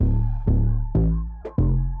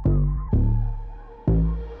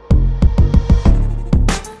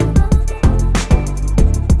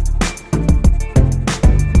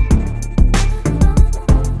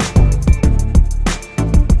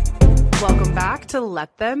back to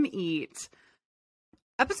Let Them Eat.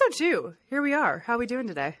 Episode 2. Here we are. How are we doing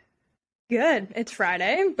today? Good. It's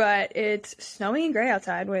Friday, but it's snowy and gray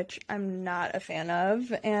outside, which I'm not a fan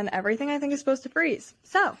of, and everything I think is supposed to freeze.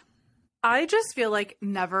 So, I just feel like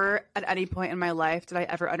never at any point in my life did I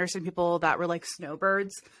ever understand people that were like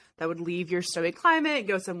snowbirds that would leave your snowy climate,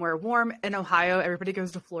 go somewhere warm. In Ohio, everybody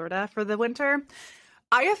goes to Florida for the winter.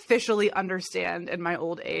 I officially understand in my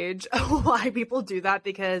old age why people do that,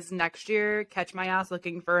 because next year, catch my ass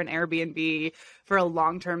looking for an Airbnb for a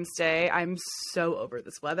long-term stay. I'm so over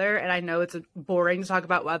this weather, and I know it's boring to talk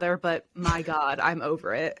about weather, but my God, I'm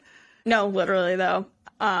over it. no, literally though.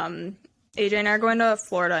 AJ and I are going to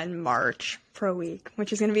Florida in March for a week,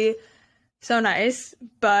 which is going to be so nice,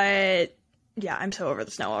 but yeah, I'm so over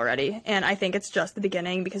the snow already, and I think it's just the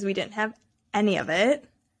beginning because we didn't have any of it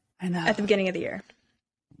I know. at the beginning of the year.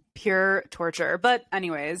 Pure torture. But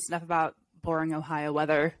anyways, enough about boring Ohio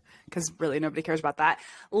weather, because really nobody cares about that.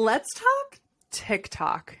 Let's talk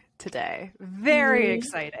TikTok today. Very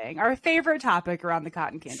exciting. Our favorite topic around the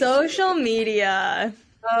cotton candy. Social media.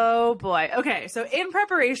 Oh boy. Okay, so in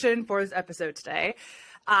preparation for this episode today,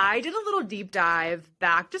 I did a little deep dive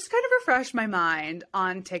back, just kind of refresh my mind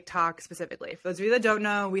on TikTok specifically. For those of you that don't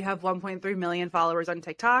know, we have 1.3 million followers on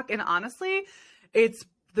TikTok, and honestly, it's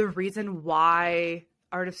the reason why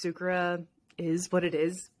Art of Sukra is what it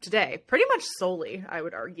is today. Pretty much solely, I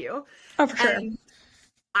would argue. Oh, for sure. And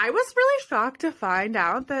I was really shocked to find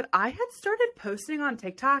out that I had started posting on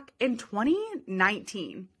TikTok in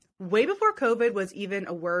 2019, way before COVID was even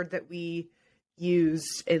a word that we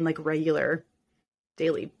used in like regular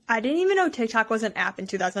daily. I didn't even know TikTok was an app in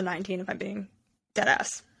 2019, if I'm being dead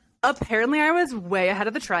ass. Apparently, I was way ahead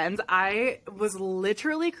of the trends. I was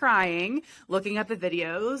literally crying looking at the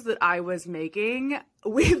videos that I was making.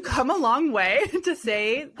 We've come a long way, to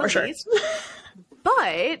say the least.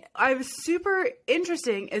 But I was super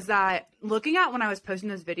interesting is that looking at when I was posting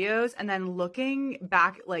those videos and then looking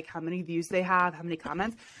back, like how many views they have, how many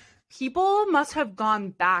comments, people must have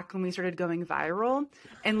gone back when we started going viral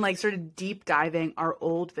and like started deep diving our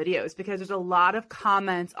old videos, because there's a lot of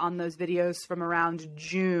comments on those videos from around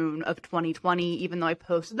June of 2020, even though I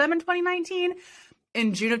posted them in 2019.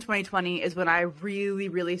 In June of 2020 is when I really,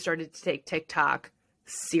 really started to take TikTok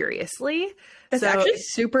seriously. That's actually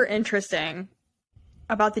super interesting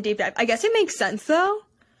about the deep dive. I guess it makes sense though,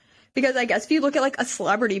 because I guess if you look at like a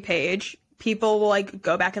celebrity page, people will like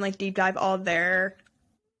go back and like deep dive all their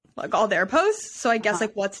posts. So I guess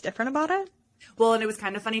like what's different about it? Well, and it was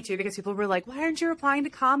kind of funny too, because people were like, why aren't you replying to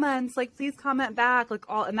comments? Like, please comment back.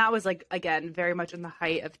 And that was like, again, very much in the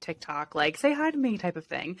height of TikTok, like say hi to me type of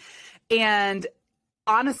thing. And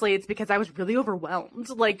honestly, it's because I was really overwhelmed.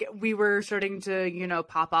 Like we were starting to,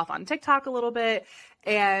 pop off on TikTok a little bit,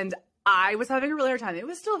 and I was having a really hard time. It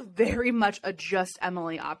was still very much a Just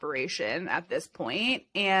Emily operation at this point.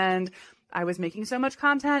 And I was making so much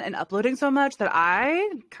content and uploading so much that I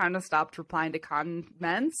kind of stopped replying to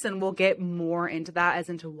comments, and we'll get more into that as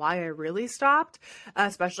into why I really stopped,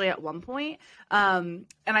 especially at one point. And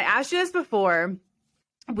I asked you this before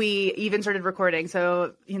we even started recording,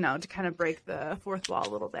 so, to kind of break the fourth wall a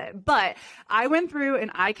little bit. But I went through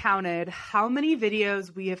and I counted how many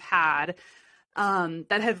videos we have had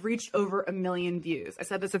that have reached over 1 million views. I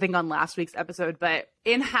said this, I think, on last week's episode, but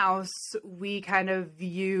in-house, we kind of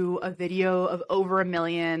view a video of over 1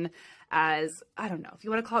 million as, I don't know, if you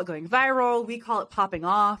want to call it going viral, we call it popping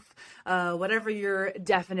off, whatever your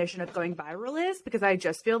definition of going viral is, because I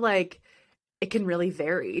just feel like it can really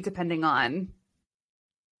vary depending on,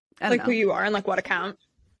 who you are and like what account.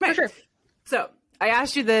 Right. For sure. So I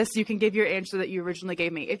asked you this. You can give your answer that you originally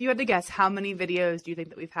gave me. If you had to guess, how many videos do you think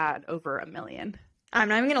that we've had over 1 million? I'm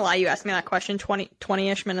not even going to lie. You asked me that question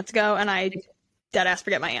 20-ish minutes ago, and I dead ass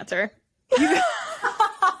forget my answer.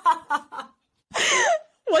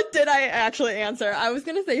 What did I actually answer? I was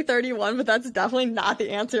going to say 31, but that's definitely not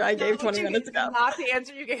the answer I gave 20 minutes ago. Not the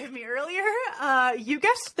answer you gave me earlier. You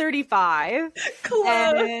guessed 35. Close.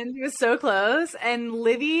 And it was so close. And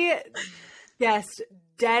Livy guessed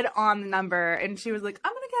dead on the number, and she was like,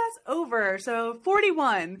 I'm gonna guess over, so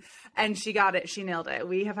 41, and she got it. She nailed it.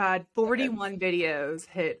 We have had 41 videos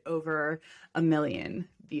hit over 1 million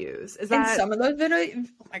views. Is that? And some of those videos,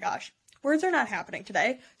 oh my gosh, words are not happening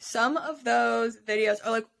today. Some of those videos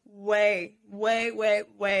are like way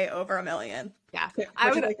over 1 million. Yeah, which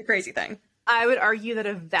is like the crazy thing. I would argue that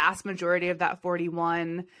a vast majority of that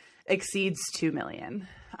 41 exceeds 2 million.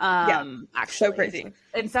 Actually, so crazy.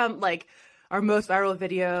 And some, like, our most viral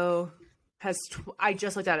video has, I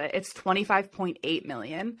just looked at it, it's 25.8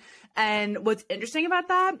 million. And what's interesting about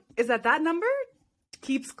that is that that number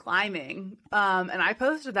keeps climbing. And I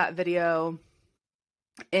posted that video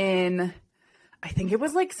in, I think it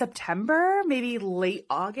was like September, maybe late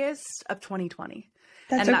August of 2020.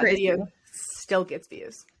 That's and so that crazy. video still gets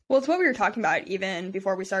views. Well, it's what we were talking about even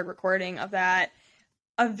before we started recording, of that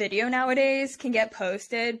a video nowadays can get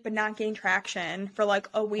posted but not gain traction for like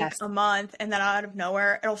a week, Yes. a month, and then out of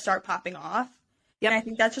nowhere it'll start popping off. Yep. And I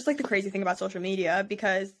think that's just like the crazy thing about social media,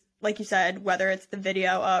 because like you said, whether it's the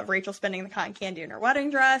video of Rachel spending the cotton candy in her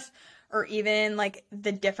wedding dress, or even like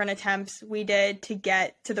the different attempts we did to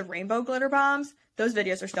get to the rainbow glitter bombs, those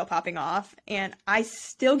videos are still popping off. And I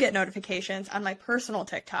still get notifications on my personal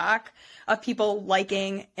TikTok of people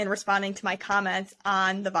liking and responding to my comments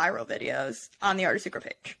on the viral videos on the Artist Secret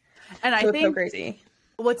page. And I So it's think so crazy.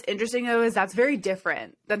 what's interesting though is that's very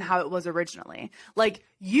different than how it was originally. Like,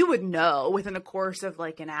 you would know within a course of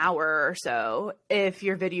like an hour or so if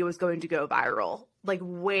your video was going to go viral, like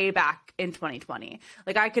way back in 2020.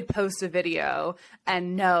 Like, I could post a video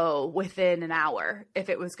and know within an hour if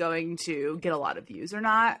it was going to get a lot of views or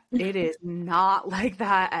not. It is not like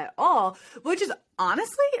that at all, which is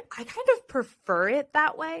honestly, I kind of prefer it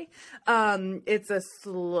that way. It's a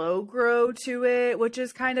slow grow to it, which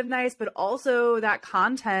is kind of nice, but also that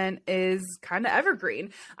content is kind of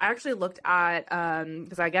evergreen. I actually looked at,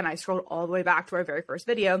 because again, I scrolled all the way back to our very first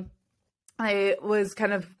video. I was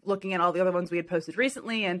kind of looking at all the other ones we had posted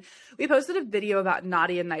recently, and we posted a video about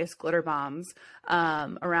Naughty and Nice glitter bombs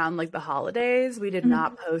around like the holidays. We did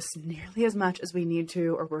not post nearly as much as we need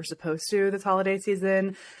to or were supposed to this holiday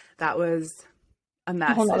season. That was a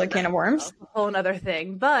mess. A whole other can of worms. A whole other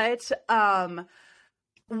thing. But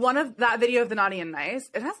one of that video of the Naughty and Nice,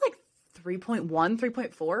 it has like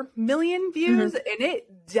 3.4 million views, and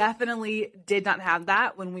it definitely did not have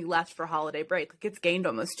that when we left for holiday break. Like, it's gained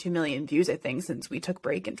almost 2 million views, I think, since we took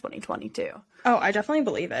break in 2022. Oh, I definitely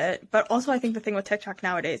believe it. But also I think the thing with TikTok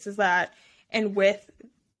nowadays is that, and with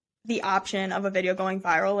the option of a video going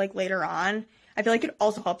viral like later on, I feel like it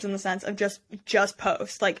also helps in the sense of just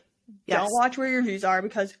post. Like, Yes. don't watch where your views are,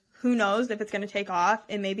 because who knows if it's going to take off.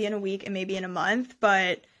 It may be in a week, it may be in a month,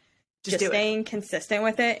 but just do it. staying consistent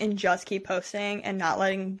with it and just keep posting and not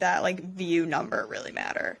letting that like view number really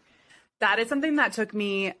matter. That is something that took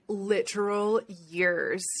me literal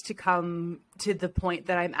years to come to the point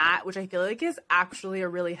that I'm at, which I feel like is actually a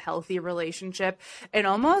really healthy relationship, and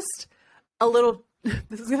almost a little,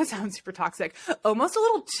 this is going to sound super toxic, almost a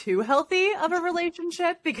little too healthy of a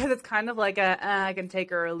relationship, because it's kind of like I can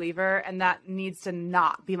take her or leave her, and that needs to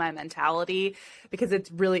not be my mentality, because it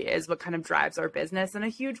really is what kind of drives our business in a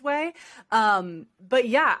huge way. But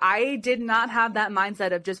yeah, I did not have that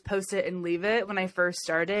mindset of just post it and leave it when I first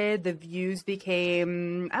started. The views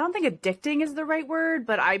became, I don't think addicting is the right word,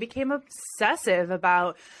 but I became obsessive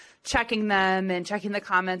about checking them and checking the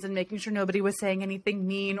comments and making sure nobody was saying anything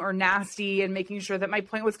mean or nasty, and making sure that my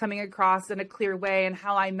point was coming across in a clear way and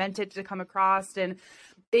how I meant it to come across. And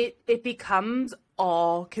it becomes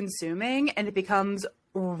all consuming, and it becomes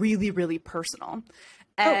really, really personal.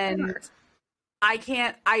 And I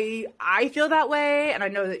feel that way. And I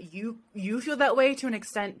know that you feel that way to an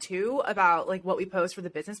extent too, about like what we post for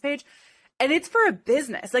the business page. And it's for a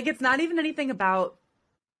business. Like, it's not even anything about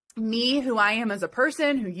me, who I am as a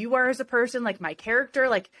person, who you are as a person, like my character,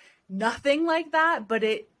 like nothing like that, but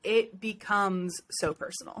it becomes so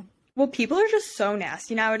personal. Well, people are just so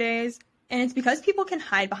nasty nowadays, and it's because people can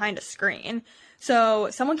hide behind a screen. So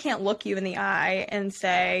someone can't look you in the eye and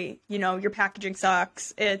say, you know, your packaging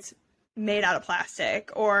sucks, it's made out of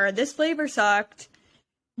plastic, or this flavor sucked.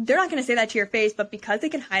 They're not going to say that to your face, but because they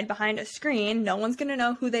can hide behind a screen, no one's going to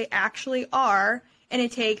know who they actually are, and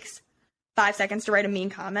it takes 5 seconds to write a mean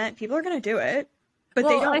comment. People are going to do it, but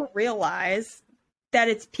they don't realize that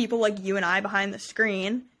it's people like you and I behind the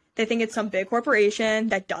screen. They think it's some big corporation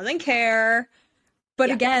that doesn't care.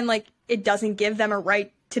 But again, like, it doesn't give them a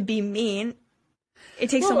right to be mean. It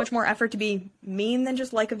takes so much more effort to be mean than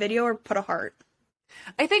just like a video or put a heart.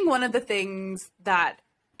 I think one of the things that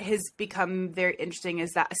has become very interesting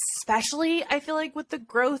is that, especially I feel like with the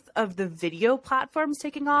growth of the video platforms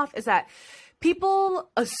taking off, is that people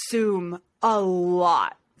assume a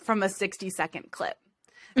lot from a 60-second clip.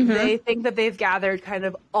 They think that they've gathered kind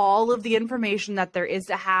of all of the information that there is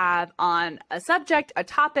to have on a subject, a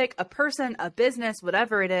topic, a person, a business,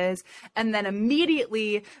 whatever it is, and then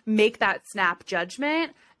immediately make that snap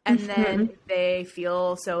judgment. And then if they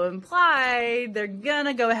feel so implied, they're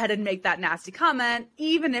gonna go ahead and make that nasty comment,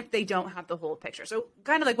 even if they don't have the whole picture. So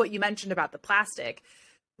kind of like what you mentioned about the plastic,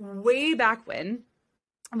 way back when,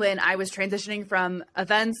 when I was transitioning from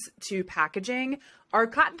events to packaging, our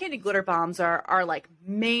cotton candy glitter bombs are our like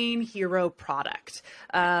main hero product.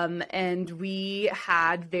 And we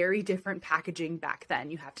had very different packaging back then.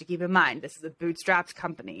 You have to keep in mind, this is a bootstrapped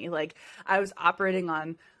company. Like I was operating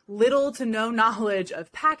on little to no knowledge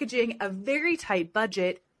of packaging, a very tight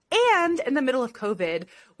budget, and in the middle of COVID,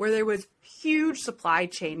 where there was huge supply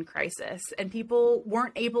chain crisis and people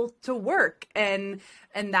weren't able to work, and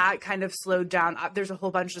that kind of slowed down. There's a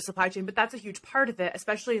whole bunch of supply chain, but that's a huge part of it,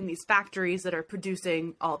 especially in these factories that are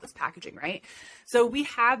producing all this packaging, right? So we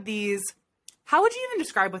had these, how would you even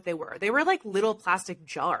describe what they were? They were like little plastic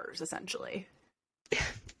jars, essentially.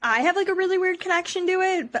 I have like a really weird connection to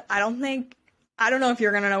it, but I don't know if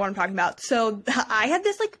you're going to know what I'm talking about. So I had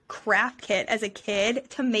this like craft kit as a kid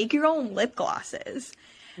to make your own lip glosses.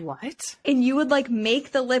 What? And you would like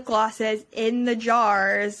make the lip glosses in the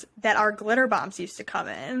jars that our glitter bombs used to come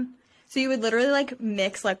in. So you would literally like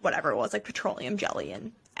mix like whatever it was, like petroleum jelly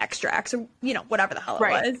and extracts or, you know, whatever the hell it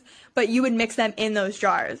was. But you would mix them in those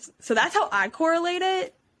jars. So that's how I correlate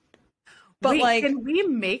it. But wait, like, can we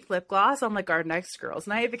make lip gloss on like our next girls'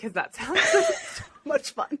 night? Because that sounds so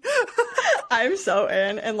much fun. I'm so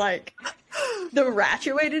in. And like, the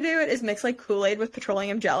ratchet way to do it is mix like Kool-Aid with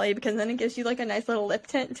petroleum jelly, because then it gives you like a nice little lip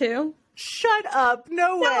tint too. Shut up.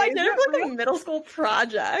 No way. No, I did it for like a middle school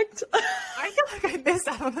project. I feel like I missed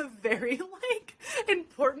out on a very like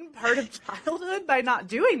important part of childhood by not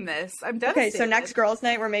doing this. I'm devastated. Okay, so next girls'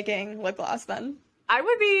 night we're making lip gloss then. I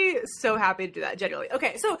would be so happy to do that, genuinely.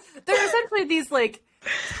 Okay, so they're essentially these like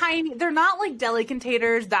tiny, they're not like deli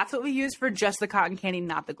containers. That's what we use for just the cotton candy,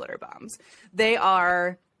 not the glitter bombs. They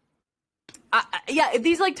are,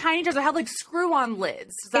 these like tiny jars that have like screw-on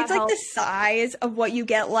lids. It's like the size of what you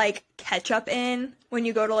get like ketchup in when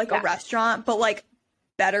you go to like a restaurant, but like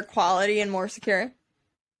better quality and more secure.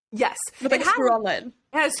 Yes. With like a screw-on lid.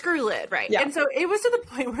 It had a screw lid, right? Yeah. And so it was to the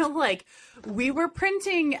point where like we were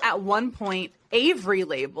printing at one point Avery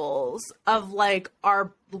labels of like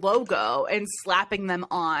our logo and slapping them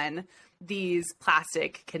on these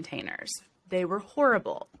plastic containers. They were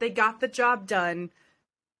horrible. They got the job done,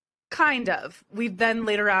 kind of. We then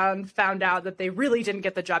later on found out that they really didn't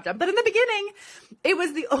get the job done. But in the beginning, it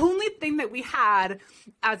was the only thing that we had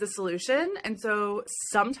as a solution. And so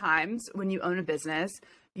sometimes when you own a business,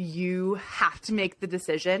 you have to make the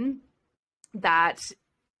decision that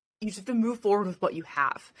you just have to move forward with what you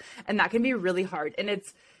have. And that can be really hard. And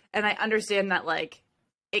I understand that like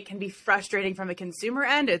it can be frustrating from a consumer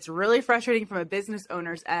end. It's really frustrating from a business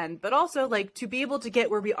owner's end, but also like to be able to get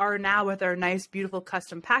where we are now with our nice, beautiful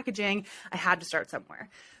custom packaging, I had to start somewhere.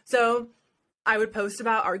 So I would post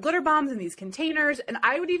about our glitter bombs in these containers, and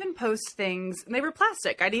I would even post things, and they were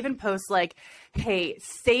plastic. I'd even post like, hey,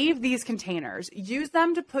 save these containers. Use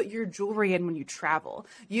them to put your jewelry in when you travel.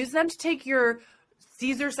 Use them to take your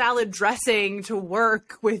Caesar salad dressing to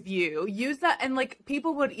work with you. Use that. And like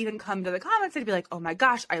people would even come to the comments and be like, oh my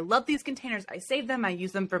gosh, I love these containers. I save them. I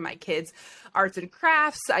use them for my kids' arts and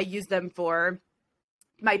crafts. I use them for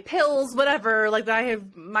my pills, whatever, like I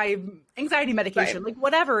have my anxiety medication, like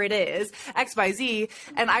whatever it is, XYZ.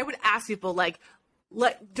 And I would ask people like,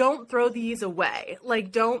 don't throw these away.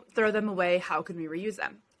 Like, don't throw them away. How can we reuse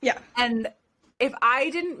them? Yeah. And if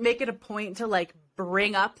I didn't make it a point to like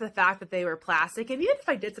bring up the fact that they were plastic, and even if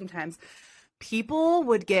I did sometimes, people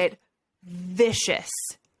would get vicious.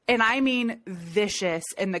 And I mean vicious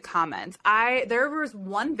in the comments. There was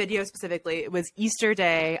one video specifically, it was Easter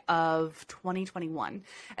Day of 2021.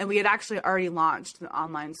 And we had actually already launched the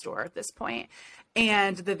online store at this point.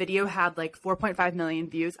 And the video had like 4.5 million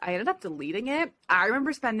views. I ended up deleting it. I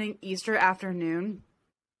remember spending Easter afternoon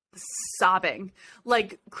sobbing,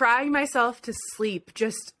 like crying myself to sleep,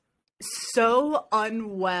 just so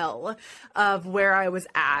unwell of where I was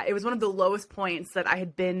at. It was one of the lowest points that I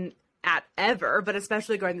had been at ever, but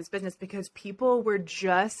especially growing this business, because people were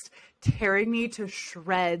just tearing me to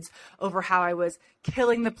shreds over how I was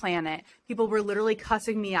killing the planet. People were literally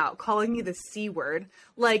cussing me out, calling me the C word.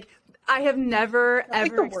 Like, I have never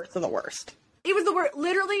ever. Like the worst of the worst. It was the worst.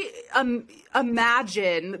 Literally,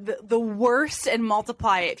 imagine the worst and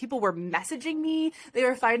multiply it. People were messaging me. They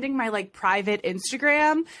were finding my like private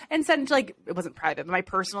Instagram and send like, it wasn't private, but my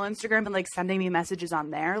personal Instagram, and like sending me messages on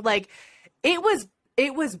there. Like, it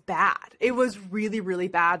was bad. It was really, really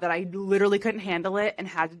bad that I literally couldn't handle it and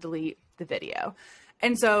had to delete the video.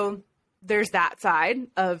 And so there's that side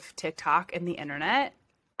of TikTok and the internet.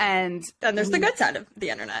 And there's the good side of the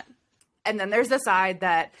internet. And then there's the side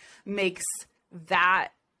that makes that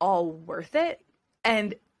all worth it.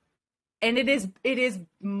 And it is,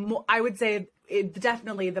 I would say,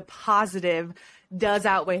 definitely the positive does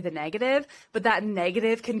outweigh the negative, but that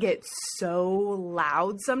negative can get so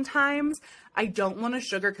loud sometimes. I don't want to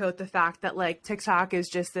sugarcoat the fact that like TikTok is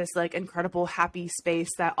just this like incredible happy space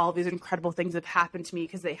that all these incredible things have happened to me,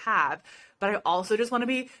 because they have. But I also just want to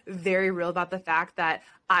be very real about the fact that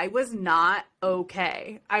I was not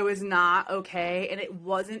okay. I was not okay, and it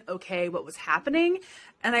wasn't okay what was happening.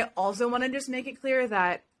 And I also want to just make it clear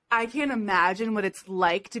that I can't imagine what it's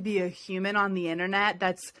like to be a human on the internet.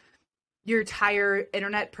 That's your entire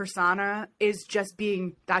internet persona is just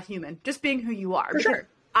being that human, just being who you are. For sure.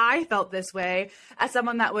 I felt this way as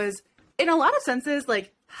someone that was, in a lot of senses,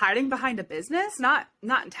 like hiding behind a business, not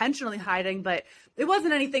intentionally hiding, but it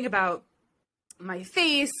wasn't anything about my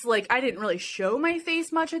face. Like, I didn't really show my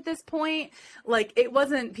face much at this point. Like, it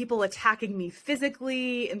wasn't people attacking me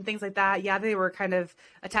physically and things like that. Yeah, they were kind of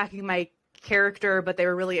attacking my character, but they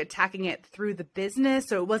were really attacking it through the business.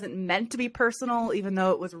 So it wasn't meant to be personal, even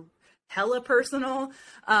though it was hella personal.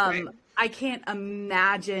 Right. I can't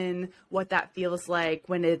imagine what that feels like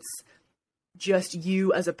when it's just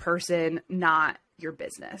you as a person, not your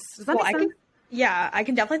business. Does that make sense? I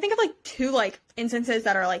can definitely think of like two like instances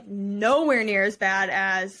that are like nowhere near as bad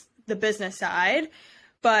as the business side.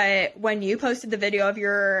 But when you posted the video of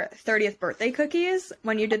your 30th birthday cookies,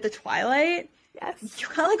 when you did the Twilight, Yes, you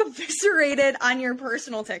got like eviscerated on your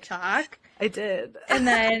personal TikTok. I did. And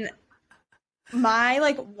then my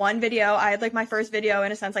like one video, I had like my first video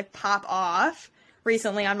in a sense like pop off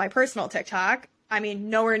recently on my personal TikTok. I mean,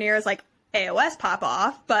 nowhere near as like AOS pop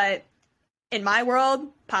off, but in my world,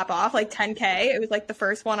 pop off like 10K. It was like the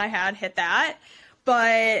first one I had hit that.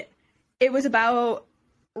 But it was about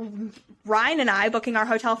Ryan and I booking our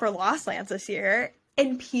hotel for Lost Lands this year,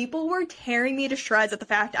 and people were tearing me to shreds at the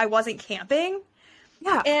fact I wasn't camping.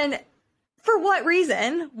 Yeah. And for what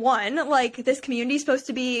reason? One, like, this community is supposed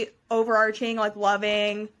to be overarching, like,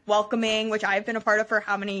 loving, welcoming, which I've been a part of for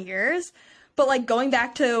how many years? But, like, going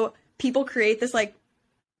back to people create this, like,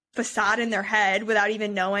 facade in their head without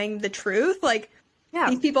even knowing the truth. Like,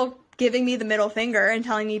 these people giving me the middle finger and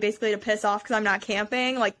telling me basically to piss off because I'm not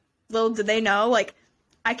camping. Like, little did they know, like,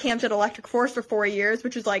 I camped at Electric Forest for 4 years,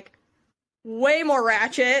 which is, like, way more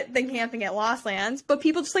ratchet than camping at Lost Lands. But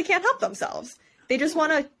people just, like, can't help themselves. They just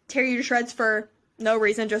want to tear you to shreds for no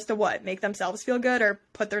reason, just to what? Make themselves feel good or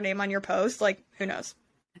put their name on your post? Like, who knows?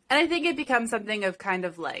 And I think it becomes something of kind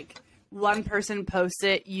of like one person posts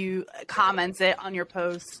it, you comments it on your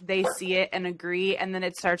post, they see it and agree, and then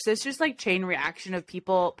it starts this just like chain reaction of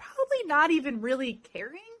people probably not even really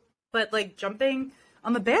caring, but like jumping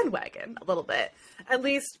on the bandwagon a little bit. At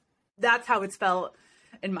least that's how it's felt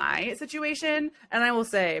in my situation. And I will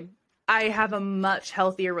say, I have a much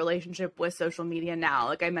healthier relationship with social media now,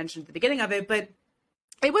 like I mentioned at the beginning of it, but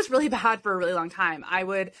it was really bad for a really long time. I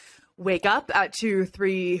would wake up at 2,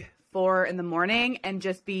 3, 4 in the morning and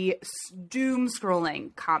just be doom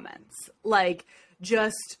scrolling comments, like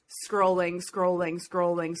just scrolling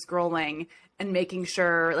and making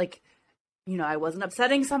sure, like, you know, I wasn't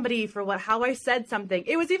upsetting somebody for how I said something.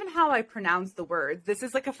 It was even how I pronounced the words. This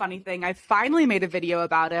is like a funny thing. I finally made a video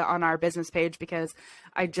about it on our business page because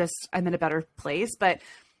I'm in a better place. But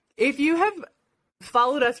if you have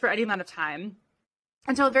followed us for any amount of time,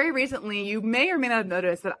 until very recently, you may or may not have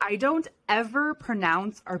noticed that I don't ever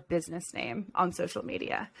pronounce our business name on social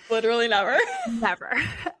media. Literally never. Never.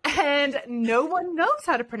 And no one knows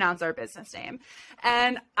how to pronounce our business name.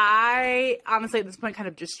 And I honestly at this point kind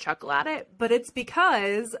of just chuckle at it, but it's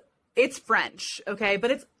because it's French, okay? But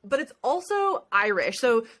it's also Irish.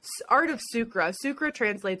 So art of sucre. Sucre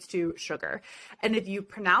translates to sugar. And if you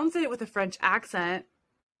pronounce it with a French accent,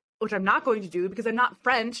 which I'm not going to do because I'm not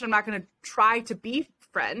French, I'm not going to try to be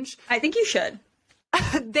French. I think you should.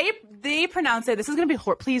 They pronounce it. This is going to be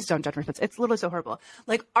horrible. Please don't judge me. It's literally so horrible.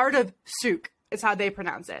 Like art of souk is how they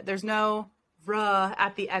pronounce it. There's no "ra"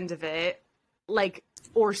 at the end of it, like,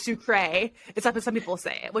 or sucre. It's up as some people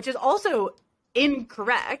say it, which is also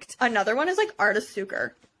incorrect. Another one is like art of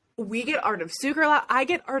sucre. We get art of sucre a lot. I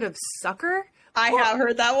get art of sucker. I have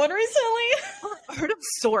heard that one recently. Art of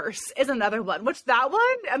source is another one, which that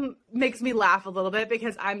one makes me laugh a little bit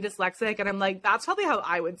because I'm dyslexic and I'm like, that's probably how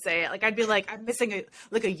I would say it. Like, I'd be like, I'm missing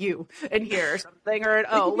a U in here or something, or an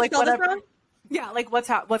O, like whatever. Yeah, like what's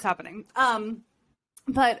happening.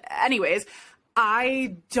 But anyways,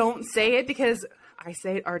 I don't say it because I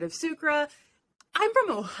say it art of sucre. I'm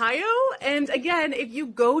from Ohio, and again, if you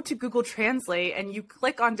go to Google Translate and you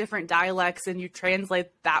click on different dialects and you translate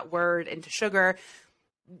that word into sugar,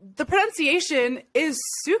 the pronunciation is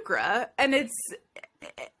sucre, and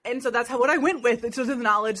And so that's what I went with. It's just the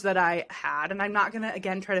knowledge that I had. And I'm not going to,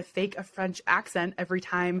 again, try to fake a French accent every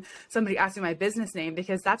time somebody asks me my business name,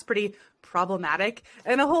 because that's pretty problematic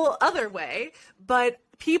in a whole other way. But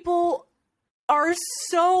people are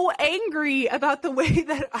so angry about the way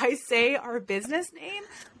that I say our business name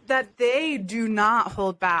that they do not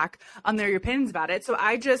hold back on their opinions about it. So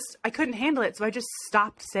I couldn't handle it. So I just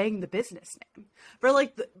stopped saying the business name for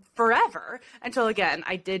like forever, until, again,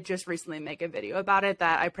 I did just recently make a video about it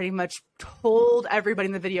that I pretty much told everybody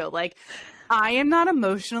in the video, like, I am not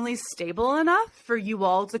emotionally stable enough for you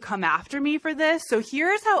all to come after me for this. So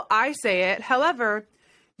here's how I say it. However,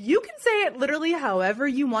 you can say it literally however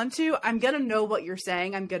you want to. I'm going to know what you're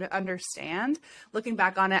saying. I'm going to understand. Looking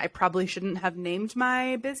back on it, I probably shouldn't have named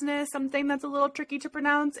my business something that's a little tricky to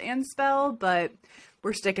pronounce and spell, but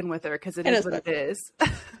we're sticking with her because it is what it is.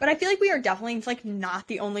 But I feel like we are definitely like not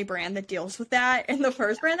the only brand that deals with that. And the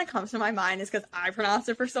first brand that comes to my mind is, because I pronounced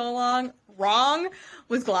it for so long wrong,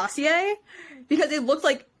 was Glossier, because it looks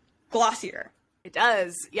like Glossier. It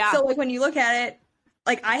does, yeah. So like when you look at it,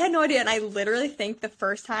 like, I had no idea, and I literally think the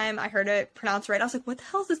first time I heard it pronounced right, I was like, what the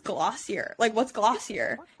hell is this Glossier? Like, what's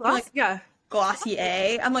Glossier? Like, yeah.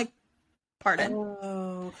 Glossier? I'm like, pardon?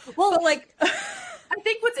 Oh. Well, but, like... I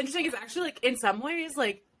think what's interesting is actually, like, in some ways,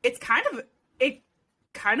 like, it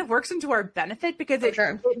kind of works into our benefit, because it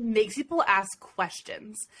makes people ask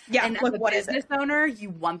questions. Yeah, and like, as a business owner, you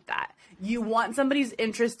want that. You want somebody's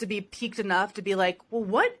interest to be piqued enough to be like, well,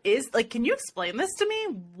 what is, like, can you explain this to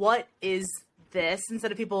me? What is this,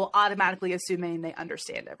 instead of people automatically assuming they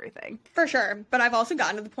understand everything. For sure. But I've also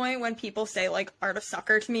gotten to the point when people say like art of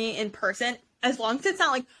sucker to me in person, as long as it's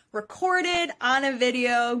not like recorded on a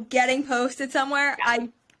video, getting posted somewhere, I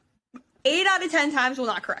 8 out of 10 times will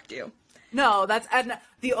not correct you. No, and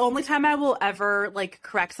the only time I will ever like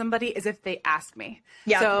correct somebody is if they ask me.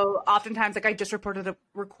 Yeah. So oftentimes, like, I just recorded a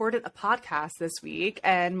podcast this week,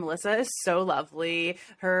 and Melissa is so lovely.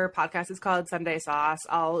 Her podcast is called Sunday Sauce.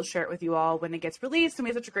 I'll share it with you all when it gets released, and we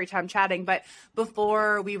had such a great time chatting. But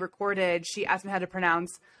before we recorded, she asked me how to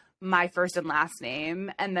pronounce my first and last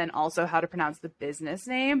name, and then also how to pronounce the business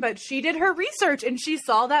name. But she did her research, and she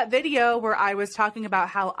saw that video where I was talking about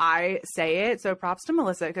how I say it. So props to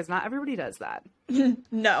Melissa, because not everybody does that.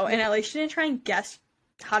 No, and at least she didn't try and guess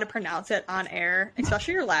how to pronounce it on air,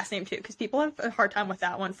 especially your last name too, because people have a hard time with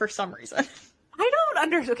that one for some reason. I don't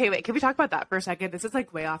understand. Okay, wait, can we talk about that for a second? This is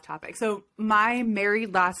like way off topic. So my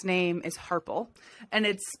married last name is Harpel, and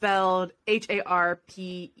it's spelled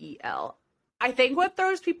Harpel. I think what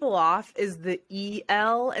throws people off is the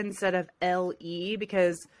EL instead of LE,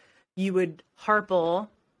 because you would Harpel,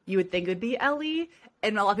 you would think it would be LE,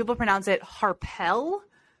 and a lot of people pronounce it Harpel.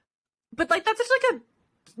 But like, that's such like a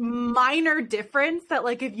minor difference that,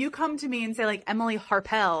 like, if you come to me and say like Emily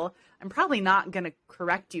Harpel, I'm probably not going to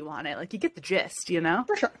correct you on it. Like, you get the gist, you know?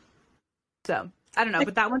 For sure. So I don't know,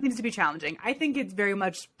 but that one seems to be challenging. I think it's very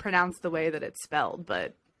much pronounced the way that it's spelled,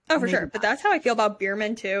 but oh, for sure. But that's how I feel about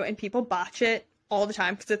Biermann too, and people botch it all the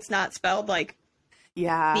time because it's not spelled like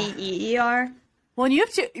Beer. Well, and you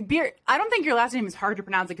have to beer. I don't think your last name is hard to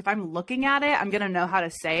pronounce. Like, if I'm looking at it, I'm gonna know how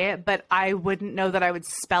to say it, but I wouldn't know that I would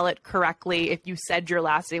spell it correctly if you said your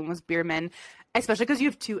last name was Biermann, especially because you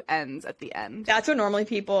have 2 N's at the end. That's what normally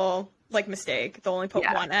people like mistake. They'll only put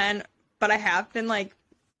 1 N, but I have been like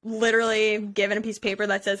literally given a piece of paper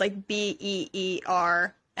that says like Beerman,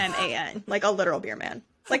 like a literal beer man.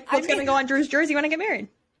 Like, what's gonna go on Drew's jersey when I get married?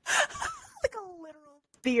 Like a literal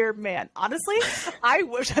beer man. Honestly, I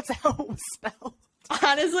wish that's how it was spelled.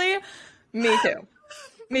 Honestly, me too.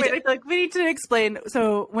 Wait, I feel like we need to explain.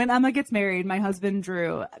 So when Emma gets married, my husband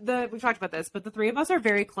Drew, we've talked about this, but the 3 of us are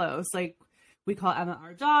very close. Like, we call Emma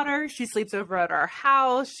our daughter. She sleeps over at our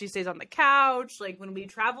house. She stays on the couch. Like, when we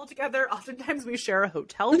travel together, oftentimes we share a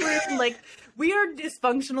hotel room. Like, we are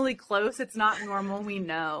dysfunctionally close. It's not normal, we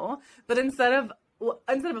know. But instead of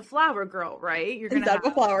a flower girl, right? You're gonna have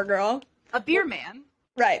a flower girl, a beer man,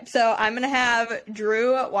 right? So I'm gonna have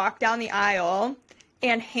Drew walk down the aisle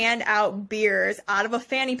and hand out beers out of a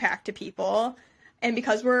fanny pack to people. And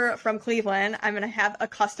because we're from Cleveland, I'm gonna have a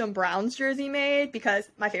custom Browns jersey made because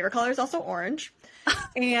my favorite color is also orange.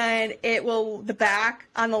 And the back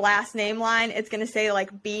on the last name line, it's gonna say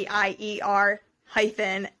like BIER-MANN.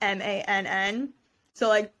 So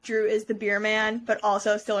like Drew is the beer man, but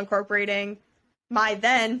also still incorporating my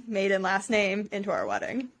then maiden last name into our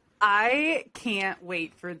wedding. I can't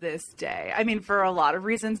wait for this day. I mean, for a lot of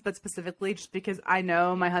reasons, but specifically just because I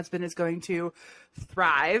know my husband is going to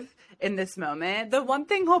thrive in this moment. The one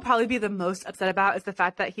thing he'll probably be the most upset about is the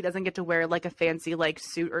fact that he doesn't get to wear like a fancy like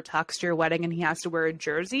suit or tux to your wedding and he has to wear a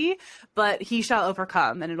jersey, but he shall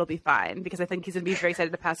overcome and it'll be fine because I think he's going to be very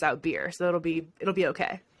excited to pass out beer. So it'll be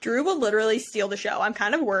okay. Drew will literally steal the show. I'm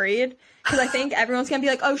kind of worried because I think everyone's going to be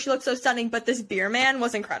like, oh, she looks so stunning, but this beer man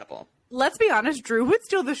was incredible. Let's be honest, Drew would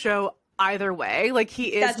steal the show either way. Like, he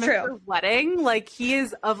is That's true. Wedding. Like, he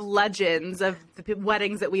is of legends of the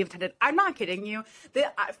weddings that we have attended. I'm not kidding you.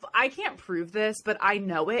 I can't prove this, but I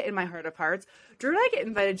know it in my heart of hearts. Drew and I get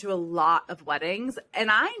invited to a lot of weddings, and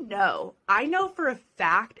I know for a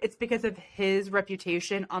fact it's because of his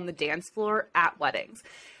reputation on the dance floor at weddings.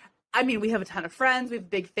 I mean, we have a ton of friends, we have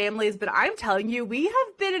big families, but I'm telling you, we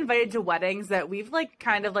have been invited to weddings that we've like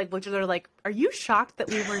kind of like looked at her like, are you shocked that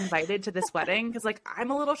we were invited to this wedding? Because like,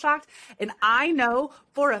 I'm a little shocked. And I know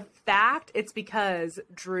for a fact it's because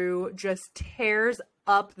Drew just tears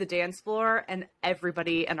up the dance floor and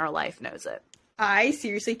everybody in our life knows it. I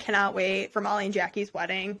seriously cannot wait for Molly and Jackie's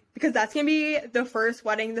wedding because that's going to be the first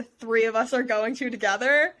wedding the three of us are going to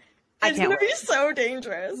together. It's going to be so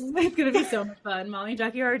dangerous. It's going to be so much fun. Molly and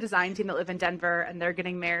Jackie are a design team that live in Denver, and they're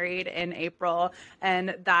getting married in April.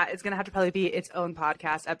 And that is going to have to probably be its own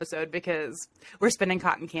podcast episode because we're spending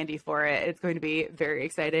cotton candy for it. It's going to be very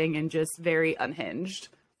exciting and just very unhinged,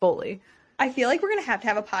 fully. I feel like we're going to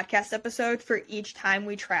have a podcast episode for each time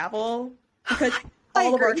we travel because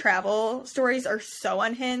all of our travel stories are so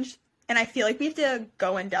unhinged. And I feel like we have to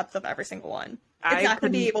go in depth of every single one. It's not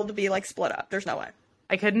going to be able to be like split up. There's no way.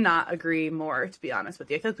 I could not agree more, to be honest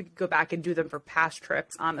with you. I feel like we could go back and do them for past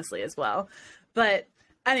trips, honestly, as well. But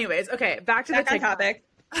anyways, okay, back to the topic.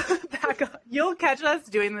 Back up. You'll catch us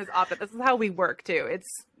doing this often. This is how we work, too.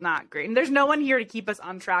 It's not great. And there's no one here to keep us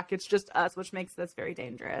on track. It's just us, which makes this very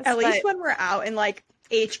dangerous. At least when we're out in, like,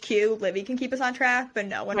 HQ, Livy can keep us on track. But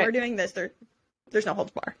no, when we're doing this, there's no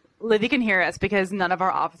holds bar. Livy can hear us because none of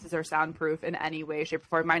our offices are soundproof in any way, shape, or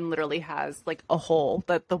form. Mine literally has like a hole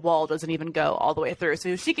that the wall doesn't even go all the way through.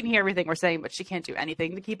 So she can hear everything we're saying, but she can't do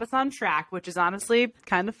anything to keep us on track, which is honestly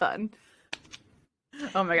kind of fun.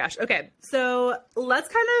 Oh my gosh. Okay. So let's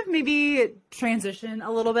kind of maybe transition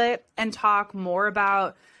a little bit and talk more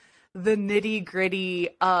about the nitty gritty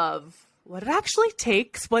of what it actually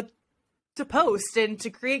takes, to post and to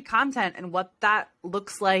create content and what that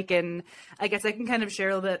looks like. And I guess I can kind of share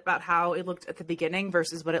a little bit about how it looked at the beginning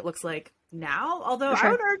versus what it looks like now. Although I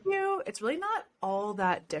would argue it's really not all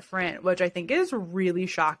that different, which I think is really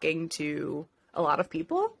shocking to a lot of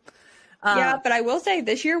people. Yeah, but I will say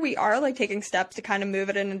this year we are like taking steps to kind of move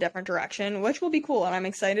it in a different direction, which will be cool. And I'm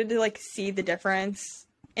excited to like see the difference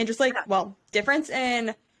and just like, difference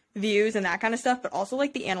in views and that kind of stuff, but also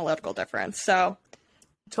like the analytical difference. So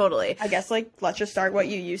totally. I guess, like, let's just start what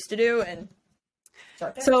you used to do and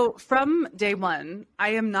start there. So from day one,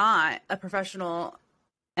 I am not a professional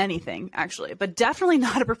anything, actually, but definitely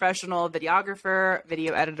not a professional videographer,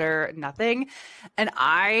 video editor, nothing. And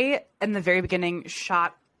I, in the very beginning,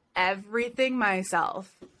 shot everything myself.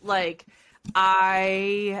 Like,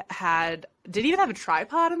 I didn't even have a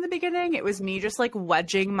tripod in the beginning. It was me just like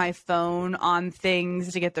wedging my phone on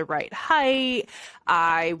things to get the right height.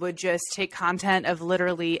 I would just take content of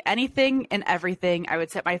literally anything and everything. I would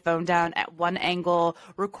set my phone down at one angle,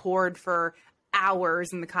 record for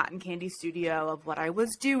hours in the cotton candy studio of what I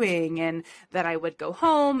was doing. And then I would go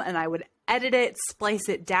home and I would edit it, splice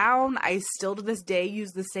it down. I still to this day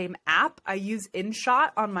use the same app. I use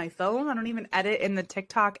InShot on my phone. I don't even edit in the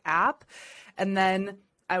TikTok app. And then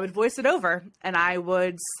I would voice it over and I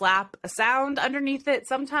would slap a sound underneath it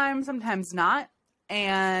sometimes not,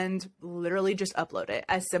 and literally just upload it.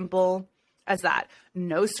 As simple as that.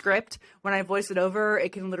 No script. When I voice it over,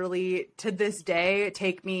 it can literally, to this day,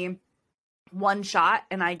 take me one shot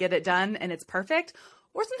and I get it done and it's perfect.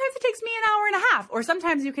 Or sometimes it takes me an hour and a half. Or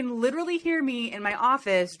sometimes you can literally hear me in my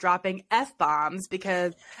office dropping F-bombs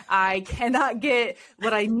because I cannot get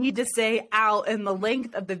what I need to say out in the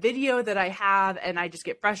length of the video that I have. And I just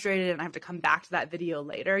get frustrated and I have to come back to that video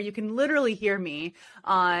later. You can literally hear me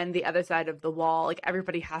on the other side of the wall. Like,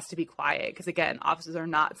 everybody has to be quiet because, again, offices are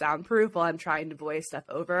not soundproof while I'm trying to voice stuff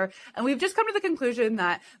over. And we've just come to the conclusion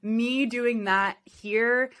that me doing that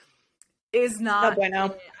here is not, I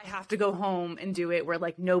have to go home and do it where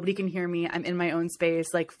like nobody can hear me. I'm in my own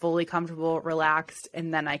space, like fully comfortable, relaxed,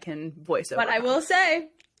 and then I can voice over. But I will say,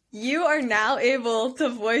 you are now able to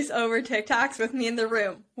voice over TikToks with me in the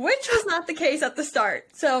room, which was not the case at the start.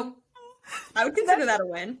 So I would consider that a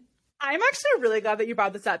win. I'm actually really glad that you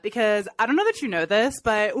brought this up because I don't know that you know this,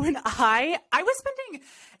 but when I was spending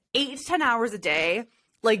 8 to 10 hours a day,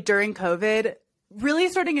 like during COVID, really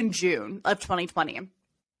starting in June of 2020,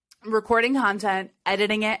 recording content,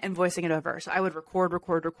 editing it, and voicing it over. So I would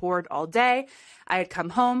record all day. I'd come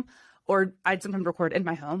home, or I'd sometimes record in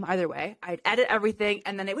my home. Either way, I'd edit everything,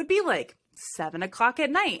 and then it would be like 7 o'clock at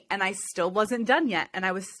night, and I still wasn't done yet, and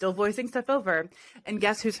I was still voicing stuff over. And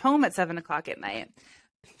guess who's home at 7 o'clock at night?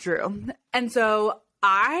 Drew. And so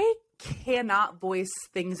I cannot voice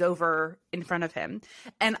things over in front of him.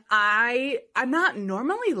 And I'm not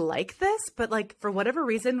normally like this, but like for whatever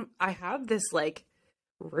reason, I have this like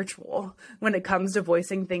ritual when it comes to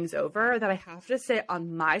voicing things over that I have to sit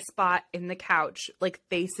on my spot in the couch, like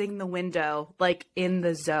facing the window, like in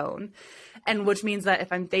the zone. And which means that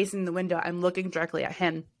if I'm facing the window, I'm looking directly at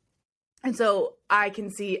him. And so I can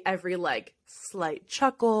see every like slight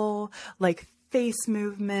chuckle, like face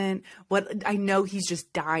movement, what I know he's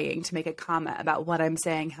just dying to make a comment about what I'm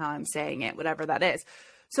saying, how I'm saying it, whatever that is.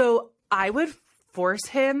 So I would force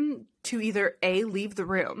him to either A, leave the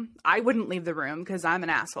room. I wouldn't leave the room because I'm an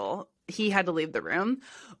asshole. He had to leave the room.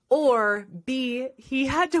 Or B, he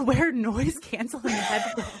had to wear noise canceling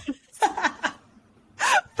headphones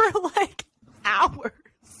for like hours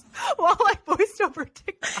while I voiced over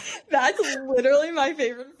TikTok. That's literally my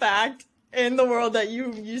favorite fact in the world, that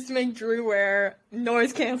you used to make Drew wear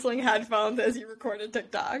noise-canceling headphones as you recorded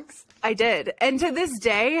TikToks. I did. And to this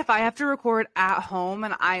day, if I have to record at home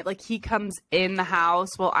and he comes in the house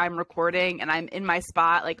while I'm recording and I'm in my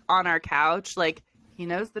spot, like on our couch, like he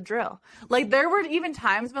knows the drill. Like there were even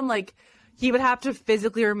times when like he would have to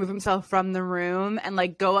physically remove himself from the room and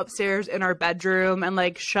like go upstairs in our bedroom and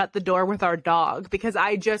like shut the door with our dog, because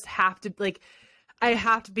I just have to I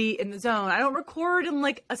have to be in the zone. I don't record in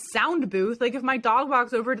like a sound booth. Like if my dog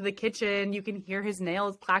walks over to the kitchen, you can hear his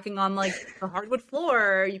nails clacking on like the hardwood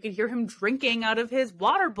floor. You can hear him drinking out of his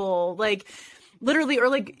water bowl. Like literally, or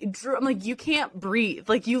like, I'm like, you can't breathe.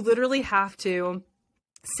 Like you literally have to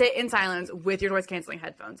sit in silence with your noise canceling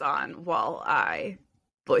headphones on while I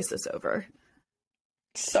voice this over.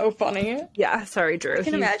 So funny. Yeah. Sorry, Drew. I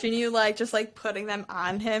can imagine you like just like putting them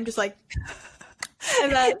on him, just like,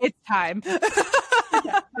 and then it's time.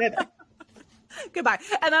 Goodbye.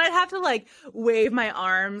 And then I'd have to like wave my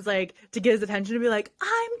arms like to get his attention to be like,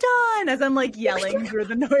 I'm done, as I'm like yelling through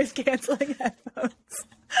the noise canceling headphones.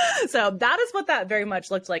 So that is what that very much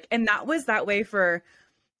looked like. And that was that way for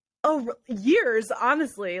years,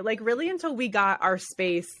 honestly, like really until we got our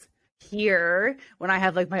space here when I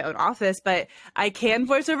have like my own office. But I can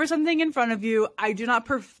voice over something in front of you. I do not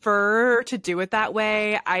prefer to do it that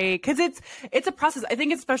way. Because it's a process. I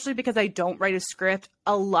think especially because I don't write a script.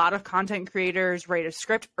 A lot of content creators write a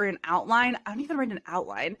script or an outline. I don't even write an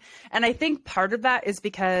outline. And I think part of that is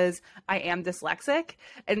because I am dyslexic.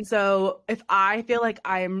 And so if I feel like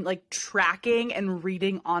I'm like tracking and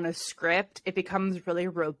reading on a script, it becomes really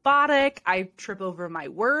robotic. I trip over my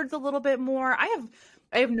words a little bit more. I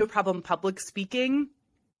have no problem public speaking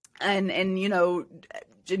and you know,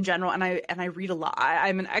 in general, and I read a lot.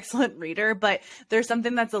 I'm an excellent reader, but there's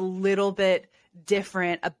something that's a little bit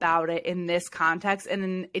different about it in this context,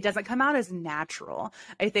 and it doesn't come out as natural.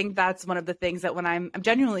 I think that's one of the things that when I'm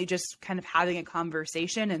genuinely just kind of having a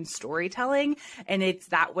conversation and storytelling, and it's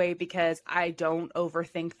that way because I don't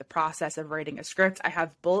overthink the process of writing a script. I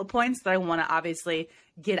have bullet points that I want to obviously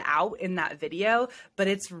get out in that video, but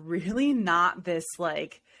it's really not this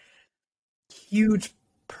like huge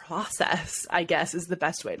process, I guess is the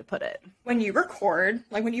best way to put it. When you record,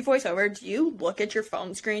 like when you voice over, do you look at your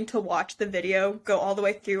phone screen to watch the video go all the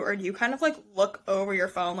way through, or do you kind of like look over your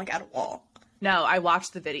phone like at a wall? No, I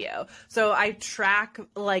watch the video. So I track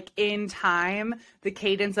like in time the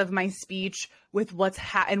cadence of my speech with what's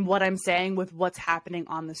and what I'm saying with what's happening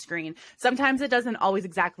on the screen. Sometimes it doesn't always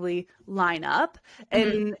exactly line up.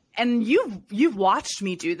 And you've watched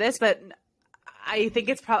me do this, but I think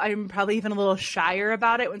I'm probably even a little shyer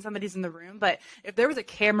about it when somebody's in the room. But if there was a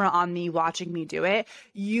camera on me watching me do it,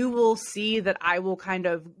 you will see that I will kind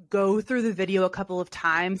of go through the video a couple of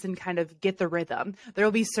times and kind of get the rhythm. There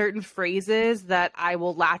will be certain phrases that I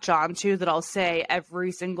will latch onto that I'll say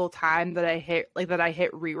every single time that I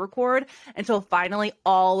hit re-record until finally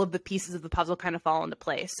all of the pieces of the puzzle kind of fall into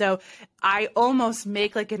place. So I almost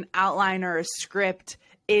make like an outline or a script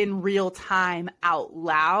in real time out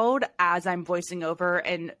loud as I'm voicing over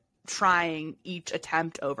and trying each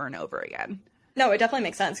attempt over and over again. No, it definitely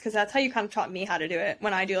makes sense because that's how you kind of taught me how to do it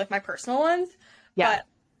when I do like my personal ones. Yeah.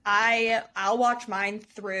 But I'll watch mine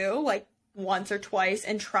through like once or twice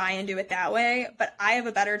and try and do it that way. But I have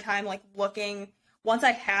a better time like looking once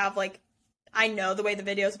I have like I know the way the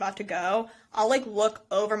video is about to go, I'll like look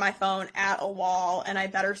over my phone at a wall and I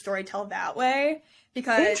better storytell that way.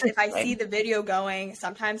 Because if I see the video going,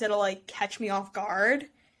 sometimes it'll like catch me off guard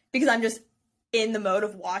because I'm just in the mode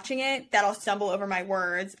of watching it that I'll stumble over my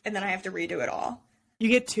words and then I have to redo it all. You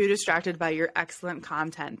get too distracted by your excellent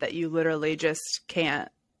content that you literally just can't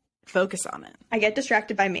focus on it. I get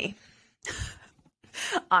distracted by me.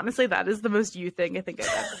 Honestly, that is the most you thing I think I've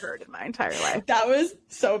ever heard in my entire life. That was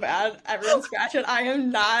so bad. Everyone scratch it. I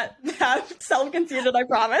am not that self-conceited, I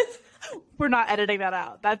promise. We're not editing that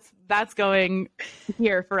out. That's going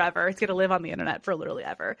here forever. It's going to live on the internet for literally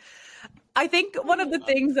ever. I think one of the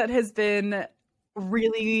things that has been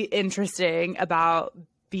really interesting about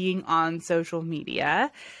being on social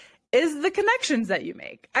media is the connections that you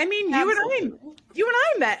make. I mean, you and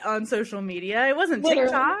I met on social media. It wasn't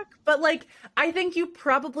TikTok, but like, I think you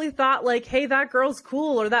probably thought like, hey, that girl's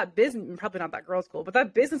cool, or that business, probably not that girl's cool, but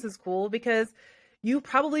that business is cool because you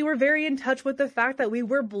probably were very in touch with the fact that we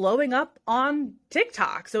were blowing up on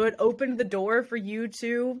TikTok. So it opened the door for you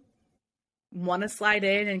to want to slide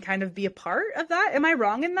in and kind of be a part of that. Am I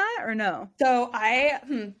wrong in that or no? So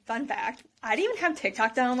fun fact, I didn't even have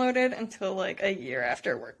TikTok downloaded until like a year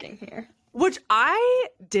after working here. Which I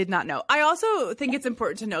did not know. I also think it's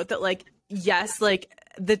important to note that like, yes, like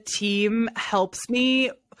the team helps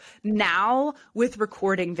me now with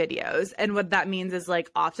recording videos. And what that means is like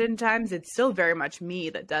oftentimes it's still very much me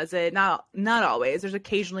that does it. Not always. There's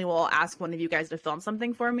occasionally we'll ask one of you guys to film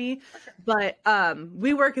something for me. But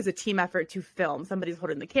we work as a team effort to film. Somebody's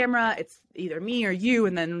holding the camera. It's either me or you,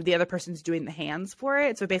 and then the other person's doing the hands for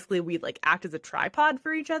it. So basically we like act as a tripod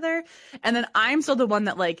for each other. And then I'm still the one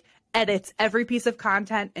that like edits every piece of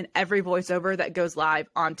content and every voiceover that goes live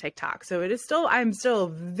on TikTok. So I'm still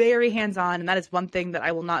very hands-on, and that is one thing that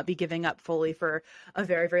I will not be giving up fully for a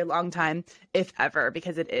very, very long time, if ever,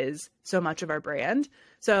 because it is so much of our brand.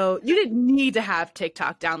 So you didn't need to have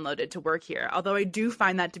TikTok downloaded to work here, although I do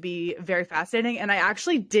find that to be very fascinating, and I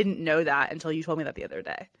actually didn't know that until you told me that the other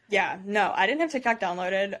day. Yeah, no, I didn't have TikTok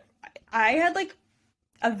downloaded. I had like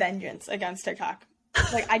a vengeance against TikTok.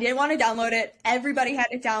 Like, I didn't want to download it. Everybody had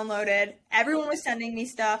it downloaded. Everyone was sending me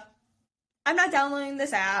stuff. I'm not downloading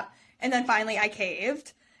this app. And then finally I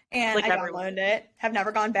caved and like I downloaded it. Have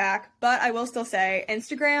never gone back. But I will still say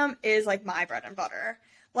Instagram is like my bread and butter.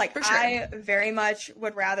 Like, sure. I very much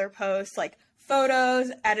would rather post like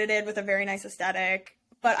photos edited with a very nice aesthetic.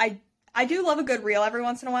 But I do love a good reel every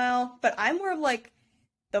once in a while. But I'm more of like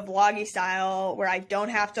the vloggy style where I don't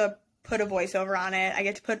have to put a voiceover on it. I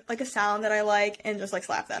get to put like a sound that I like and just like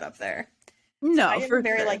slap that up there. No, I have a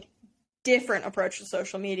very like different approach to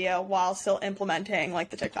social media while still implementing like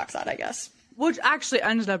the TikTok side, I guess. Which actually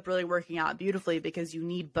ended up really working out beautifully because you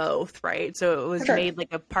need both, right? So it was made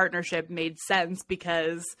like a partnership made sense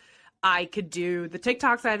because I could do the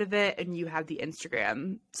TikTok side of it and you have the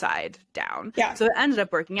Instagram side down. Yeah. So it ended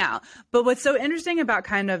up working out. But what's so interesting about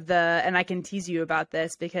kind of and I can tease you about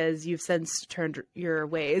this because you've since turned your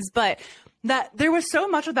ways, but that there was so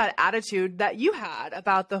much of that attitude that you had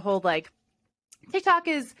about the whole like, TikTok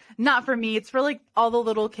is not for me. It's for like all the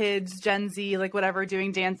little kids, Gen Z, like whatever,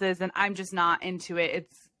 doing dances. And I'm just not into it.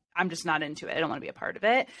 I'm just not into it. I don't want to be a part of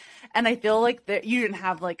it. And I feel like that you didn't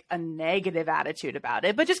have like a negative attitude about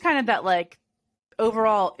it, but just kind of that like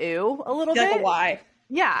overall ew a little bit. Like a why?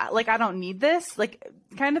 Yeah. Like, I don't need this, like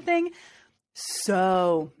kind of thing.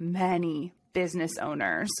 So many business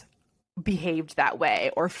owners behaved that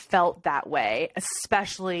way or felt that way,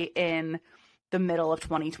 especially in the middle of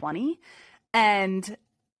 2020. And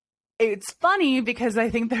it's funny because I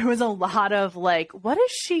think there was a lot of like, what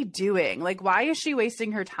is she doing? Like, why is she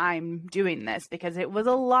wasting her time doing this? Because it was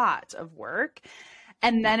a lot of work.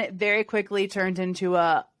 And then it very quickly turned into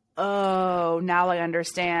oh, now I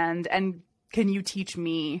understand. And can you teach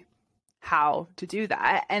me how to do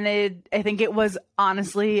that? And I think it was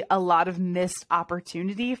honestly a lot of missed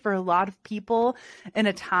opportunity for a lot of people in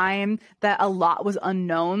a time that a lot was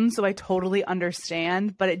unknown. So I totally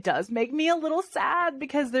understand, but it does make me a little sad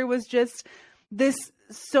because there was just this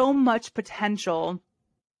so much potential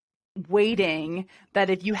waiting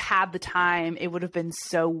that if you had the time, it would have been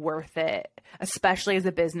so worth it, especially as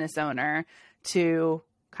a business owner, to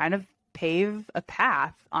kind of pave a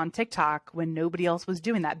path on TikTok when nobody else was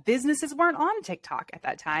doing that. Businesses weren't on TikTok at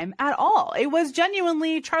that time at all. It was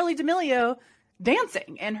genuinely Charli D'Amelio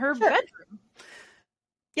dancing in her bedroom.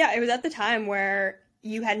 Yeah, it was at the time where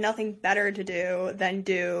you had nothing better to do than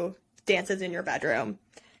do dances in your bedroom.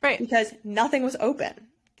 Right. Because nothing was open.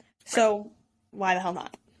 So why the hell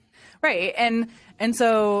not? Right. And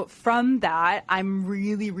so from that, I'm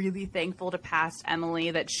really, really thankful to past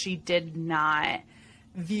Emily that she did not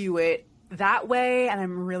view it that way. And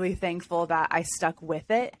I'm really thankful that I stuck with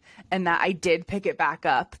it and that I did pick it back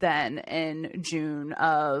up then in June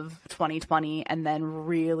of 2020 and then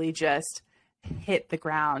really just hit the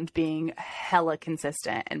ground being hella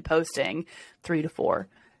consistent and posting 3 to 4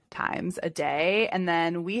 times a day. And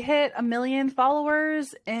then we hit 1 million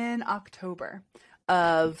followers in October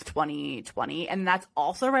of 2020. And that's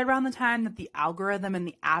also right around the time that the algorithm and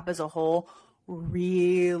the app as a whole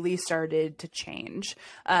really started to change.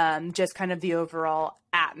 Just kind of the overall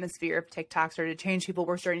atmosphere of TikTok started to change. People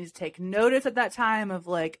were starting to take notice at that time of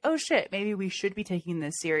like, oh shit, maybe we should be taking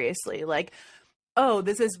this seriously. Like, oh,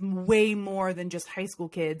 this is way more than just high school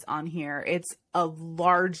kids on here. It's a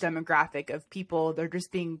large demographic of people. They're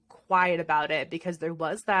just being quiet about it because there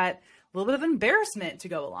was that little bit of embarrassment to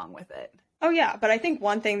go along with it. Oh, yeah. But I think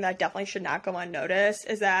one thing that definitely should not go unnoticed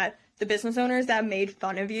is that the business owners that made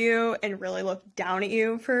fun of you and really looked down at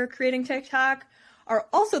you for creating TikTok are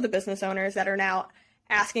also the business owners that are now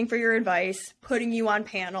asking for your advice, putting you on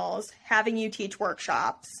panels, having you teach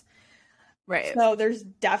workshops. Right. So there's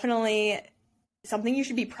definitely something you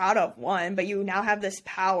should be proud of, one, but you now have this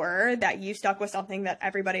power that you stuck with something that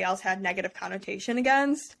everybody else had negative connotation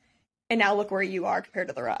against. And now look where you are compared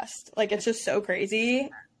to the rest. Like, it's just so crazy.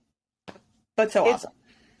 But so awesome.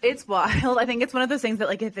 It's wild. I think it's one of those things that,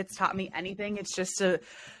 like, if it's taught me anything, it's just to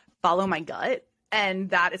follow my gut. And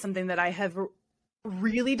that is something that I have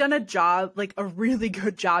really done a really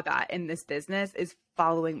good job at in this business is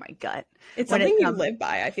following my gut. It's something you live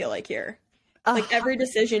by, I feel like, here. Like, every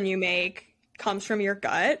decision you make comes from your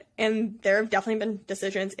gut. And there have definitely been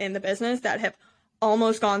decisions in the business that have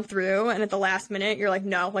almost gone through. And at the last minute, you're like,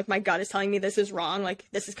 no, like, my gut is telling me this is wrong. Like,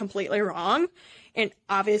 this is completely wrong. And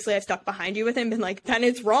obviously I've stuck behind you with him and been like, then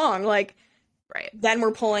it's wrong. Like, right. Then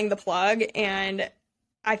we're pulling the plug. And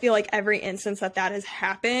I feel like every instance that has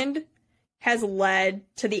happened has led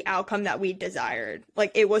to the outcome that we desired.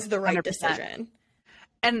 Like, it was the right 100%. Decision.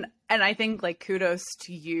 And I think, like, kudos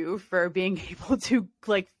to you for being able to,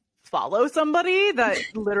 like, follow somebody that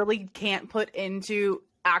literally can't put into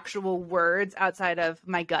actual words outside of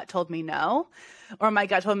my gut told me no or my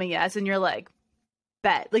gut told me yes. And you're like,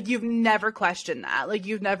 bet. Like, you've never questioned that. Like,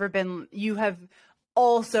 you have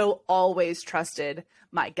also always trusted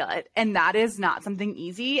my gut. And that is not something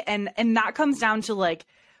easy. And that comes down to, like,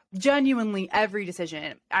 genuinely every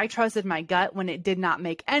decision. I trusted my gut when it did not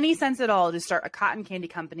make any sense at all to start a cotton candy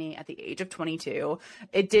company at the age of 22.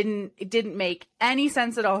 It didn't make any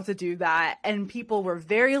sense at all to do that. And people were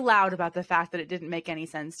very loud about the fact that it didn't make any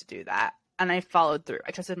sense to do that. And I followed through.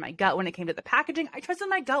 I trusted my gut when it came to the packaging. I trusted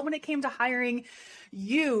my gut when it came to hiring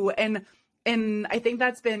you. And I think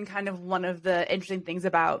that's been kind of one of the interesting things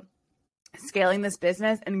about scaling this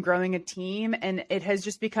business and growing a team. And it has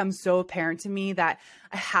just become so apparent to me that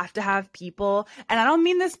I have to have people. And I don't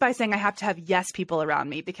mean this by saying I have to have yes people around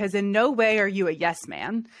me, because in no way are you a yes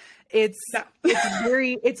man. It's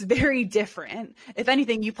very different. If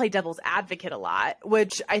anything, you play devil's advocate a lot,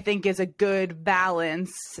 which I think is a good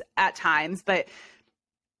balance at times, but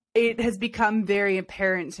it has become very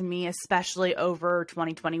apparent to me, especially over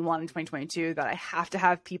 2021 and 2022, that I have to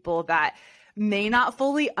have people that may not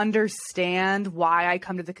fully understand why I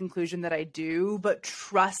come to the conclusion that I do, but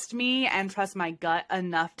trust me and trust my gut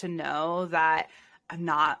enough to know that I'm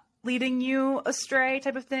not leading you astray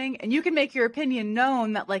type of thing. And you can make your opinion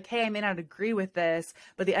known that, like, hey, I may not agree with this,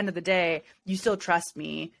 but at the end of the day, you still trust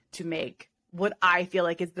me to make what I feel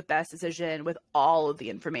like is the best decision with all of the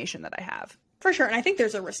information that I have. For sure. And I think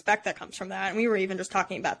there's a respect that comes from that. And we were even just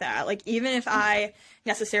talking about that. Like, even if I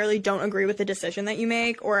necessarily don't agree with the decision that you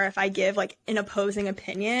make, or if I give, like, an opposing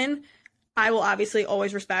opinion, I will obviously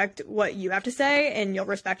always respect what you have to say, and you'll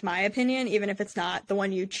respect my opinion, even if it's not the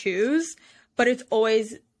one you choose. But it's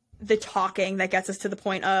always the talking that gets us to the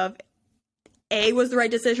point of A was the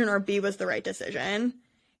right decision or B was the right decision.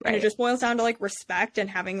 Right. And it just boils down to, like, respect and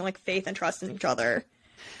having, like, faith and trust in each other.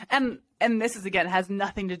 And this is, again, has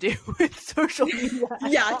nothing to do with social media.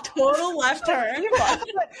 Yeah, total left turn.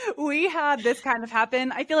 We had this kind of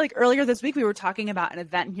happen. I feel like earlier this week we were talking about an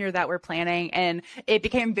event here that we're planning, and it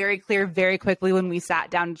became very clear very quickly when we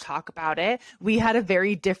sat down to talk about it. We had a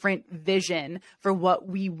very different vision for what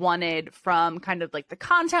we wanted from kind of like the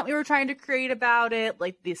content we were trying to create about it,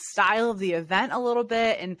 like the style of the event a little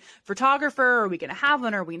bit, and photographer, are we going to have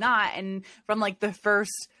one or are we not? And from like the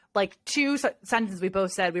first like 2 sentences we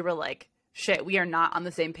both said, we were like, shit, we are not on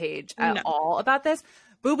the same page at all about this.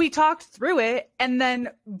 But we talked through it, and then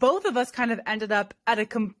both of us kind of ended up at a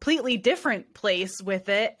completely different place with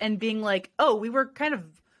it and being like, oh, we were kind of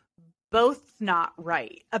both not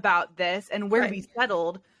right about this. And where we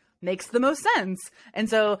settled makes the most sense. And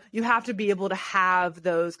so you have to be able to have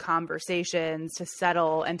those conversations to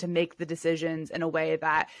settle and to make the decisions in a way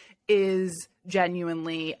that is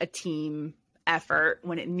genuinely a team effort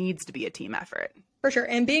when it needs to be a team effort. For sure.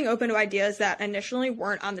 And being open to ideas that initially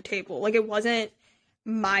weren't on the table. Like, it wasn't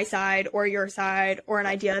my side or your side or an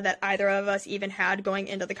idea that either of us even had going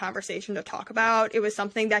into the conversation to talk about. It was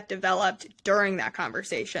something that developed during that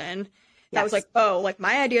conversation. That was like, oh, like,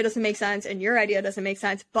 my idea doesn't make sense and your idea doesn't make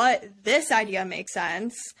sense, but this idea makes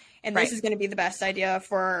sense. And this is going to be the best idea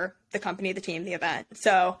for the company, the team, the event.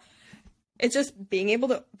 So it's just being able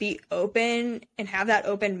to be open and have that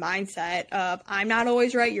open mindset of, I'm not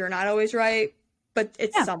always right, you're not always right, but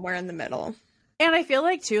it's somewhere in the middle. And I feel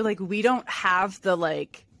like too, like, we don't have the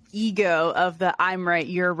like ego of the I'm right,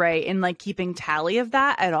 you're right, and like keeping tally of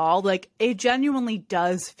that at all. Like, it genuinely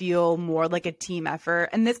does feel more like a team effort.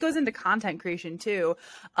 And this goes into content creation too,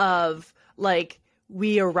 of like,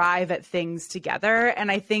 we arrive at things together.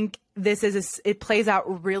 And I think this it plays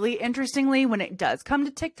out really interestingly when it does come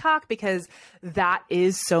to TikTok, because that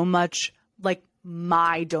is so much like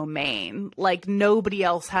my domain. Like, nobody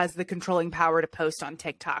else has the controlling power to post on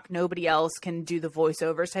TikTok. Nobody else can do the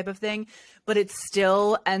voiceovers type of thing, but it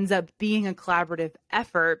still ends up being a collaborative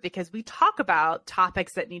effort because we talk about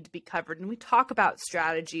topics that need to be covered, and we talk about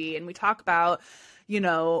strategy, and we talk about, you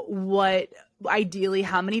know, what ideally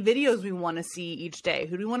how many videos we want to see each day,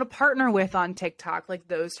 who do we want to partner with on TikTok, like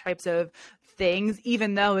those types of things.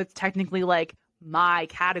 Even though it's technically like my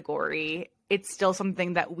category, it's still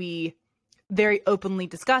something that we very openly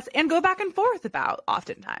discuss and go back and forth about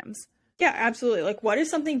oftentimes. Yeah, absolutely. Like, what is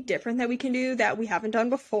something different that we can do that we haven't done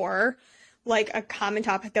before? Like, a common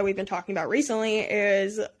topic that we've been talking about recently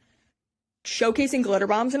is showcasing glitter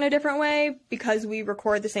bombs in a different way, because we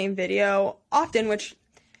record the same video often, which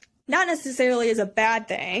not necessarily is a bad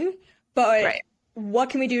thing, but what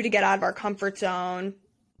can we do to get out of our comfort zone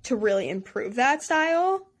to really improve that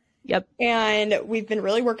style? Yep. And we've been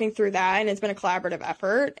really working through that, and it's been a collaborative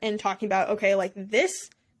effort and talking about, okay, like, this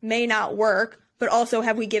may not work, but also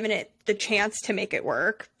have we given it the chance to make it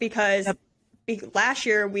work? Because last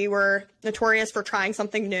year we were notorious for trying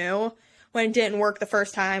something new. When it didn't work the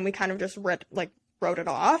first time, we kind of just wrote it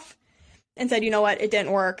off and said, you know what, it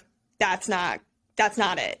didn't work. That's not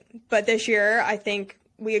it. But this year, I think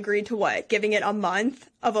we agreed to giving it a month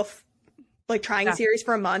of trying a series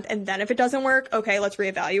for a month. And then if it doesn't work, okay, let's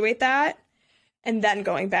reevaluate that. And then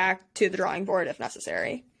going back to the drawing board if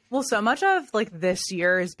necessary. Well, so much of like this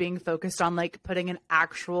year is being focused on like putting an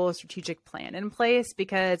actual strategic plan in place,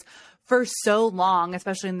 because for so long,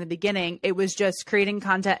 especially in the beginning, it was just creating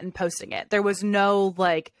content and posting it. There was no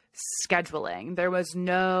like scheduling. There was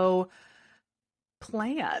no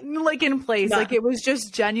plan like in place. Yeah. Like, it was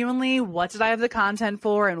just genuinely, what did I have the content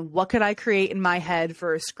for and what could I create in my head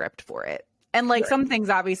for a script for it? And like some things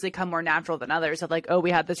obviously come more natural than others, of like, oh,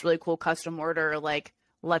 we had this really cool custom order, like,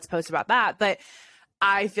 let's post about that. But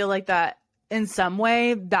I feel like that in some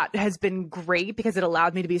way that has been great because it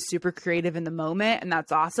allowed me to be super creative in the moment, and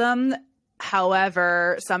that's awesome.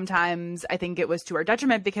 However, sometimes I think it was to our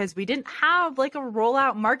detriment because we didn't have like a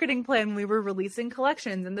rollout marketing plan when we were releasing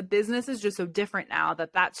collections, and the business is just so different now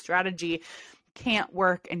that strategy can't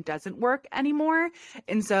work and doesn't work anymore.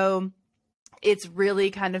 And so it's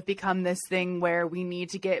really kind of become this thing where we need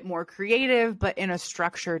to get more creative, but in a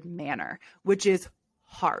structured manner, which is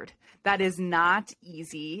hard. That is not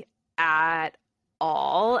easy at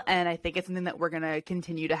all. And I think it's something that we're going to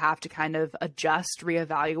continue to have to kind of adjust,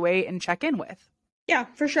 reevaluate, and check in with. Yeah,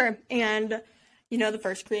 for sure. And you know, the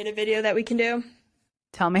first creative video that we can do?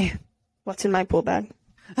 Tell me. What's in my pool bag?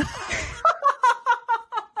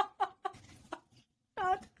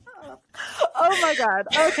 Oh my God.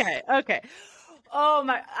 Okay. Oh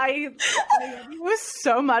my, I love you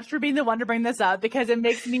so much for being the one to bring this up, because it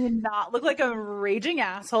makes me not look like a raging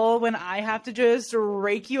asshole when I have to just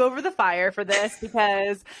rake you over the fire for this,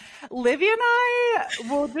 because Livy and I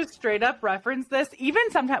will just straight up reference this. Even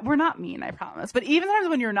sometimes, we're not mean, I promise, but even sometimes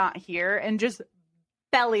when you're not here, and just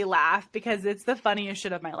belly laugh because it's the funniest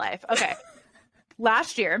shit of my life. Okay.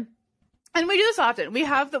 Last year, and we do this often, we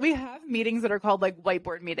have meetings that are called like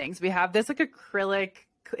whiteboard meetings. We have this like acrylic,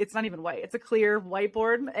 it's not even white, it's a clear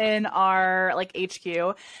whiteboard in our like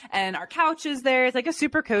HQ, and our couch is there. It's like a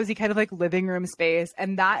super cozy kind of like living room space,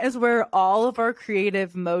 and that is where all of our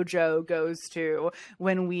creative mojo goes to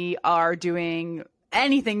when we are doing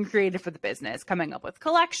anything creative for the business, coming up with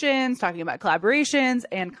collections, talking about collaborations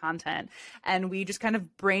and content. And we just kind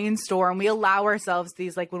of brainstorm. We allow ourselves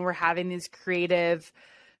these, like, when we're having these creative,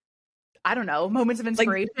 I don't know, moments of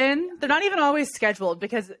inspiration, they're not even always scheduled,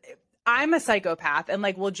 because I'm a psychopath and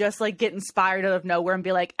like will just like get inspired out of nowhere and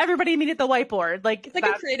be like, everybody meet at the whiteboard. Like It's like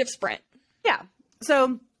a creative sprint. Yeah.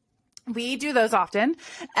 So we do those often,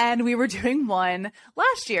 and we were doing one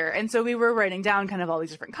last year. And so we were writing down kind of all these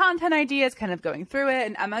different content ideas, kind of going through it.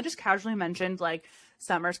 And Emma just casually mentioned like,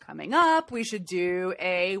 summer's coming up. We should do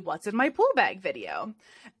a what's in my pool bag video.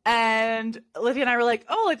 And Olivia and I were like,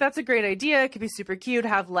 oh, like that's a great idea. It could be super cute.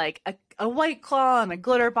 Have like a White Claw and a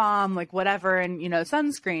glitter bomb, like whatever. And, you know,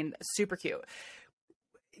 sunscreen, super cute.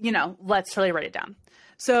 You know, let's totally write it down.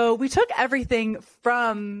 So we took everything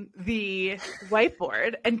from the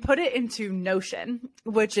whiteboard and put it into Notion,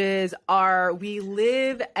 which is we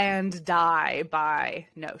live and die by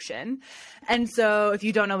Notion. And so if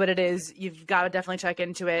you don't know what it is, you've got to definitely check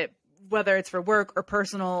into it, whether it's for work or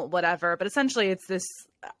personal, whatever. But essentially it's this,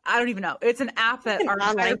 I don't even know. It's an app that our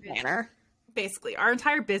entire planner, basically our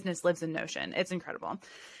entire business lives in Notion. It's incredible.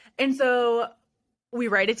 And so we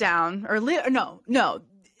write it down no.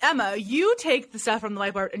 Emma, you take the stuff from the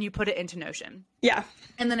whiteboard and you put it into Notion. Yeah.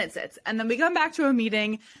 And then it sits. And then we come back to a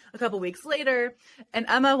meeting a couple weeks later, and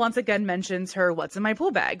Emma once again mentions her What's in My Pool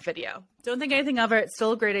Bag video. Don't think anything of it.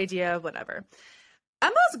 Still a great idea, whatever.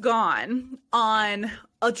 Emma's gone on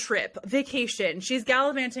a trip, vacation. She's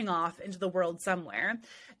gallivanting off into the world somewhere.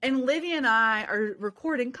 And Livy and I are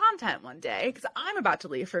recording content one day because I'm about to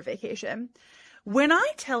leave for vacation. When I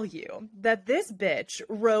tell you that this bitch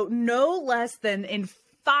wrote no less than in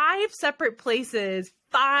 5 separate places,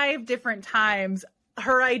 5 different times,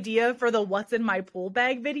 her idea for the What's in My Pool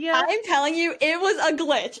Bag video. I'm telling you, it was a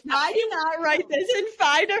glitch. I did not write this in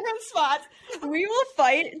 5 different spots. We will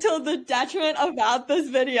fight till the detriment about this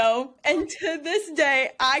video. And to this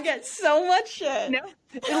day, I get so much shit. No,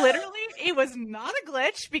 literally, it was not a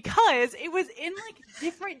glitch because it was in like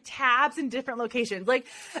different tabs and different locations. Like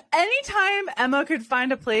anytime Emma could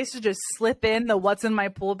find a place to just slip in the What's in My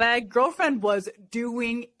Pool Bag, girlfriend was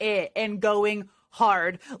doing it and going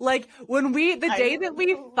hard. Like when the day that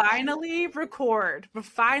we finally record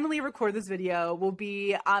this video will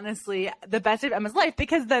be honestly the best day of Emma's life,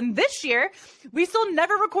 because then this year we still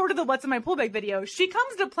never recorded the What's in My Pool Bag video. She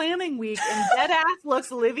comes to planning week and dead ass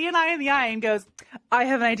looks Olivia and I in the eye and goes, I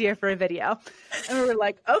have an idea for a video. And we were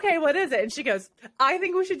like, okay, what is it? And she goes, I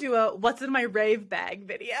think we should do a What's in My Rave Bag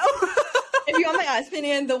video. If you want my honest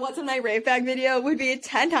opinion, the What's in My Rave Bag video would be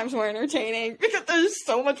 10 times more entertaining because there's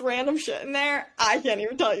so much random shit in there. I can't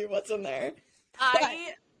even tell you what's in there.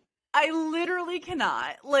 I literally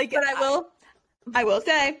cannot. Like, but I will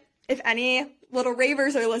say, if any little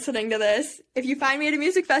ravers are listening to this, if you find me at a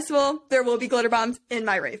music festival, there will be glitter bombs in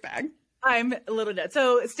my rave bag. I'm a little dead.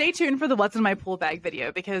 So stay tuned for the What's in My Pool Bag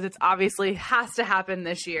video, because it's obviously has to happen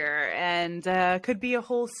this year, and could be a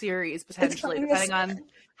whole series potentially, depending on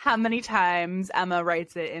how many times Emma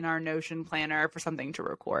writes it in our Notion planner for something to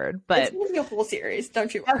record. But it's going to be a whole series,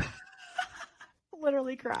 don't you worry.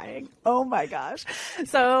 Literally crying. Oh my gosh.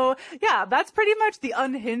 So yeah, that's pretty much the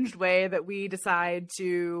unhinged way that we decide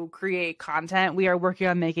to create content. We are working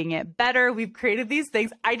on making it better. We've created these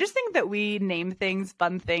things. I just think that we name things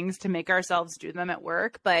fun things to make ourselves do them at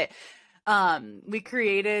work. But we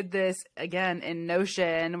created this again in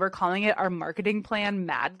Notion. We're calling it our marketing plan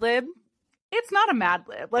Mad Lib. It's not a Mad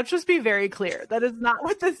Lib. Let's just be very clear. That is not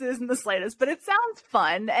what this is in the slightest, but it sounds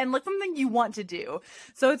fun and like something you want to do.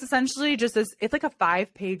 So it's essentially just this, it's like a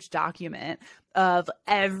 5-page document of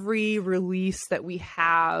every release that we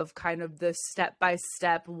have, kind of the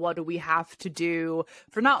step-by-step, what do we have to do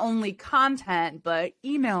for not only content, but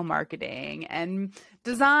email marketing and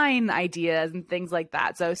design ideas and things like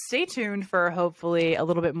that. So stay tuned for hopefully a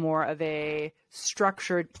little bit more of a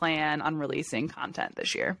structured plan on releasing content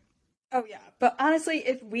this year. Oh, yeah. But honestly,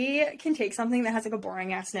 if we can take something that has like a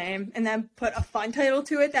boring ass name and then put a fun title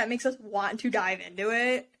to it that makes us want to dive into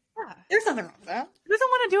it, yeah, there's nothing wrong with that. Who doesn't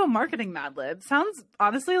want to do a marketing Mad Lib? Sounds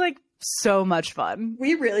honestly like so much fun.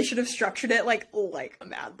 We really should have structured it like a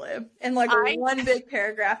Mad Lib in like one big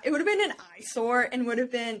paragraph. It would have been an eyesore and would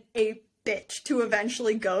have been a bitch to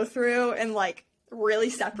eventually go through and like really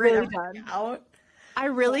separate everything out. I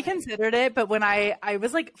really considered it, but when I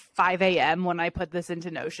was like 5 a.m. when I put this into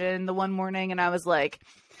Notion the one morning, and I was like,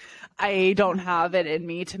 I don't have it in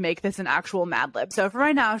me to make this an actual Mad Lib. So for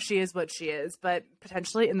right now, she is what she is, but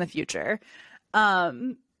potentially in the future.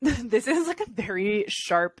 This is like a very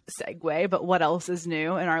sharp segue, but what else is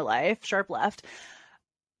new in our life? Sharp left.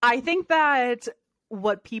 I think that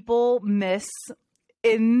what people miss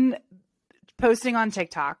in posting on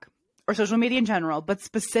TikTok or social media in general, but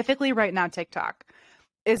specifically right now TikTok,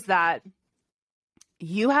 is that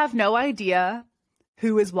you have no idea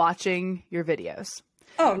who is watching your videos.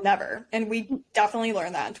 Oh, never. And we definitely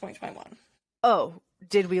learned that in 2021. Oh,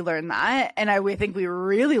 did we learn that. And we think we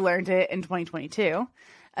really learned it in 2022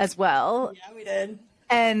 as well. Yeah, we did.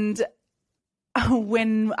 And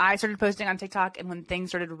when I started posting on TikTok and when things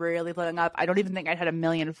started really blowing up, I don't even think I'd had 1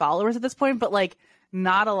 million followers at this point, but like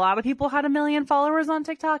not a lot of people had 1 million followers on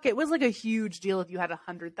TikTok. It was like a huge deal if you had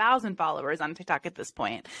 100,000 followers on TikTok at this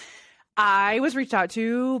point. I was reached out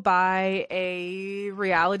to by a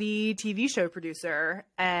reality TV show producer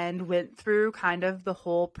and went through kind of the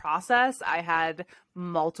whole process. I had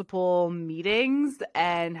multiple meetings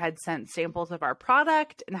and had sent samples of our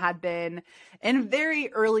product and had been in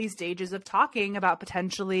very early stages of talking about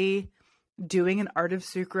potentially doing an Art of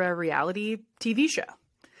Sucra reality TV show.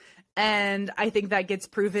 And I think that gets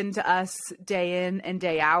proven to us day in and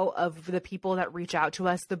day out of the people that reach out to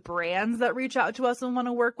us, the brands that reach out to us and want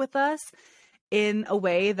to work with us in a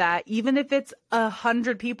way that even if it's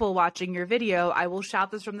 100 people watching your video, I will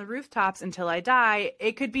shout this from the rooftops until I die.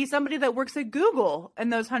 It could be somebody that works at Google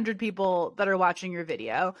and those 100 people that are watching your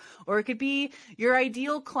video, or it could be your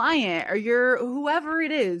ideal client or your whoever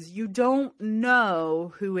it is. You don't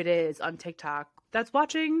know who it is on TikTok that's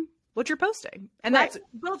watching what you're posting. And that's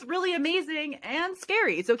both really amazing and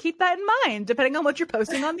scary. So keep that in mind, depending on what you're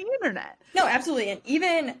posting on the internet. No, absolutely. And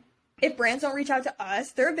even if brands don't reach out to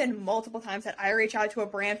us, there have been multiple times that I reach out to a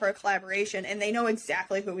brand for a collaboration and they know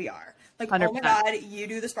exactly who we are. Like, 100%. Oh my God, you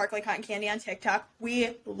do the sparkly cotton candy on TikTok.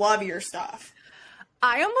 We love your stuff.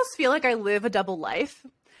 I almost feel like I live a double life.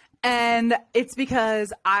 And it's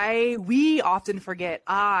because I really often forget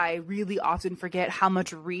how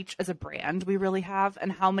much reach as a brand we really have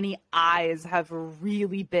and how many eyes have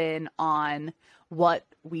really been on what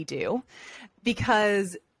we do.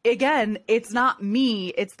 Because again, it's not me,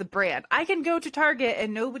 it's the brand. I can go to Target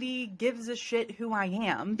and nobody gives a shit who I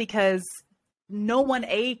am because no one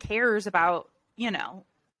cares about,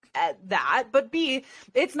 that, but B,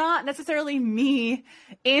 it's not necessarily me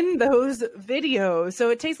in those videos. So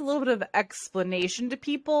it takes a little bit of explanation to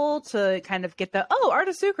people to kind of get the, Art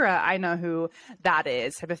of Sucra, I know who that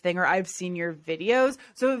is type of thing, or I've seen your videos.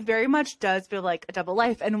 So it very much does feel like a double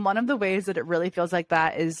life. And one of the ways that it really feels like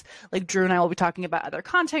that is like Drew and I will be talking about other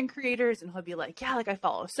content creators and he'll be like, yeah, like I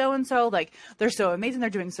follow so-and-so, like they're so amazing. They're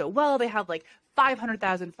doing so well. They have like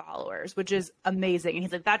 500,000 followers, which is amazing. And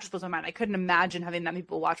he's like, that just blows my mind. I couldn't imagine having that many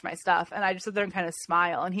people watch my stuff. And I just sit there and kind of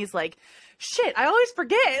smile. And he's like, shit, I always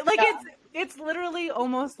forget. Like it's literally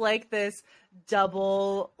almost like this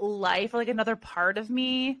double life, like another part of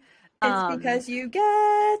me. It's because you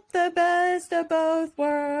get the best of both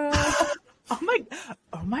worlds.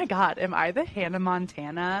 Oh my God. Am I the Hannah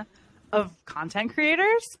Montana of content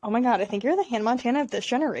creators? Oh my God. I think you're the Hannah Montana of this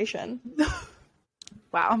generation.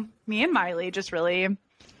 Wow. Me and Miley just really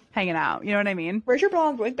hanging out. You know what I mean? Where's your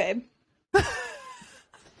blonde wig, babe?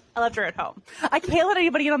 I left her at home. I can't let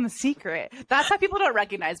anybody in on the secret. That's how people don't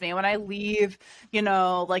recognize me. When I leave,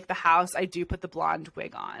 like the house, I do put the blonde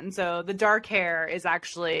wig on. So the dark hair is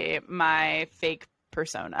actually my fake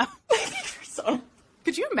persona.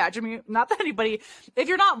 Could you imagine me? Not that anybody, if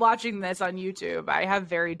you're not watching this on YouTube, I have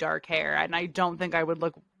very dark hair and I don't think I would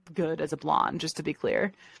look good as a blonde, just to be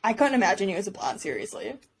clear. I couldn't imagine you as a blonde,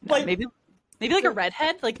 seriously. No, like maybe like a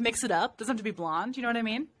redhead, like mix it up. Doesn't have to be blonde, you know what I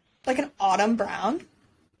mean? Like an autumn brown?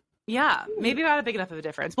 Yeah, maybe not a big enough of a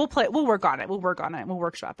difference. We'll work on it. We'll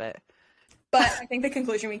workshop it. But I think the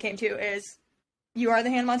conclusion we came to is you are the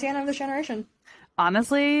Hannah Montana of this generation.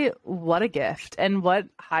 Honestly, what a gift and what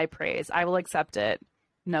high praise. I will accept it.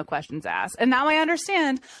 No questions asked. And now I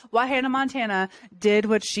understand why Hannah Montana did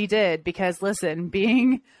what she did. Because listen,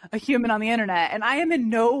 being a human on the internet, and I am in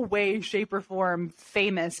no way, shape, or form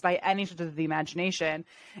famous by any stretch of the imagination,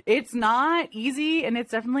 it's not easy and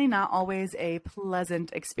it's definitely not always a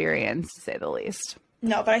pleasant experience, to say the least.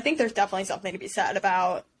 No, but I think there's definitely something to be said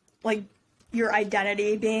about like your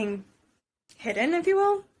identity being hidden, if you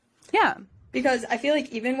will. Yeah. Because I feel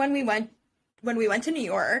like even when we went to New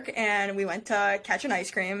York and we went to Catch an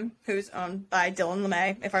Ice Cream, who's owned by Dylan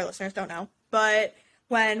LeMay, if our listeners don't know. But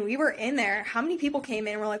when we were in there, how many people came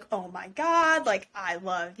in and were like, oh my God, like, I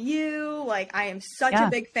love you. Like, I am such a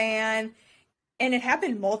big fan. And it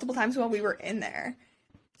happened multiple times while we were in there.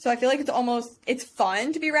 So I feel like it's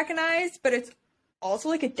fun to be recognized, but it's also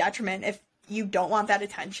like a detriment if you don't want that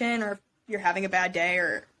attention or if you're having a bad day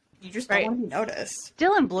or you just don't want to be noticed.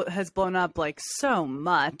 Dylan has blown up like so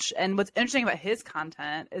much. And what's interesting about his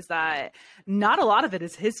content is that not a lot of it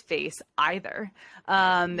is his face either.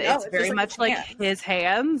 It's very much like his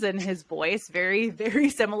hands and his voice, very,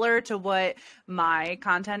 very similar to what my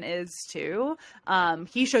content is too.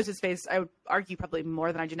 He shows his face, I would argue probably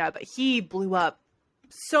more than I do now, but he blew up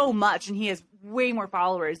so much and he has way more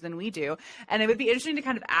followers than we do. And it would be interesting to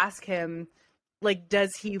kind of ask him like, does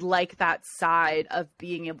he like that side of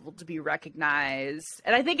being able to be recognized?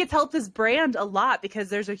 And I think it's helped his brand a lot because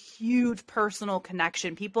there's a huge personal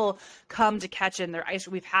connection. People come to Ketchin, their ice,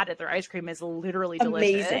 we've had it, their ice cream is literally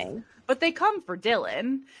delicious. Amazing. But they come for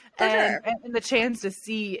Dylan and the chance to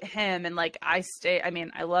see him. And like, I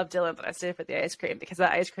love Dylan, but I stay for the ice cream because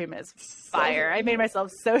that ice cream is fire. I made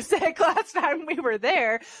myself so sick last time we were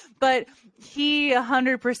there, but he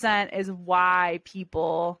 100% is why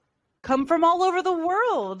people come from all over the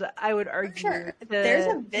world, I would argue. Sure. There's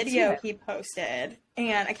a video he posted,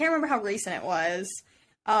 and I can't remember how recent it was,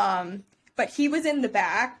 but he was in the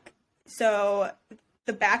back. So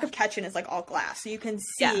the back of Ketchin is like all glass, so you can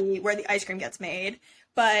see where the ice cream gets made.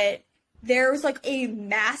 But there was like a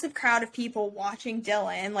massive crowd of people watching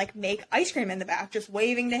Dylan like make ice cream in the back, just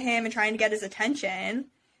waving to him and trying to get his attention.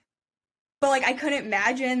 But, like, I couldn't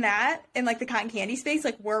imagine that in, like, the cotton candy space.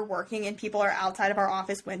 Like, we're working and people are outside of our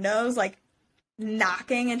office windows, like,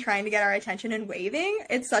 knocking and trying to get our attention and waving.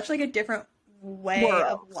 It's such, like, a different way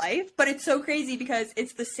of life. But it's so crazy because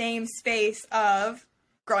it's the same space of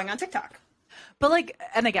growing on TikTok. But, like,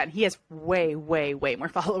 and again, he has way, way, way more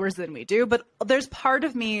followers than we do. But there's part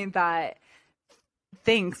of me that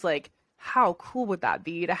thinks, like, how cool would that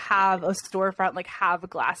be to have a storefront, like have a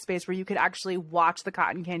glass space where you could actually watch the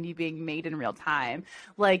cotton candy being made in real time?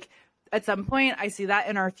 Like, at some point I see that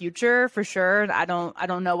in our future for sure. And I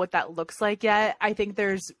don't know what that looks like yet. I think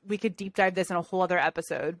we could deep dive this in a whole other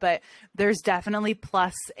episode, but there's definitely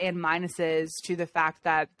plus and minuses to the fact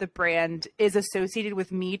that the brand is associated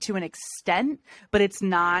with me to an extent, but it's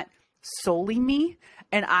not solely me.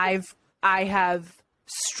 And I have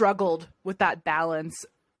struggled with that balance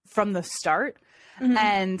from the start. Mm-hmm.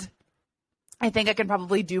 And I think I can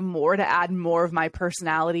probably do more to add more of my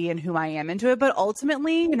personality and who I am into it. But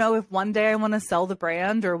ultimately, you know, if one day I want to sell the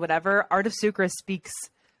brand or whatever, Art of Sucre speaks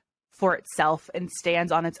for itself and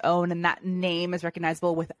stands on its own. And that name is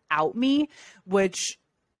recognizable without me, which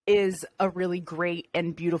is a really great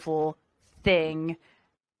and beautiful thing.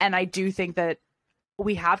 And I do think that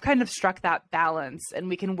we have kind of struck that balance and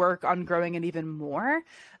we can work on growing it even more.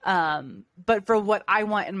 But for what I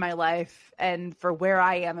want in my life and for where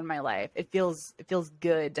I am in my life, it feels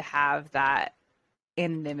good to have that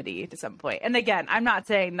anonymity to some point. And again, I'm not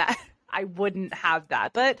saying that I wouldn't have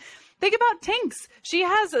that, but think about Tinks. She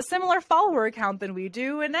has a similar follower count than we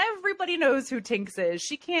do, and everybody knows who Tinks is.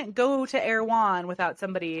 She can't go to Erewhon without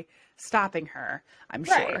somebody stopping her, I'm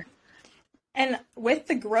sure. And with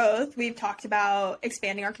the growth, we've talked about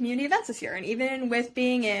expanding our community events this year. And even with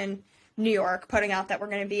being in New York, putting out that we're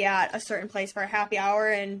going to be at a certain place for a happy hour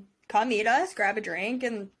and come meet us, grab a drink,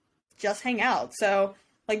 and just hang out. So,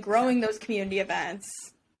 like, growing those community events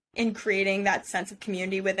and creating that sense of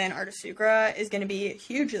community within Art of Sucre is going to be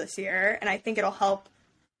huge this year. And I think it'll help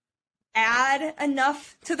add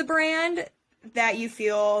enough to the brand that you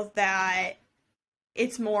feel that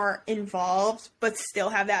it's more involved, but still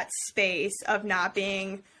have that space of not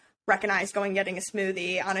being recognized going getting a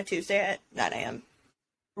smoothie on a Tuesday at 9 a.m.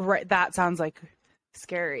 Right. That sounds like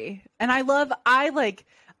scary. And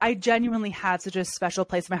I genuinely had such a special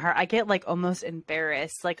place in my heart. I get like almost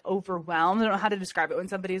embarrassed, like overwhelmed. I don't know how to describe it when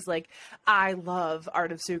somebody's like, I love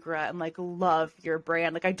Art of Sucre and like love your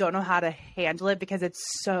brand. Like, I don't know how to handle it because it's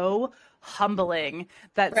so humbling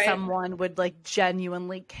that someone would like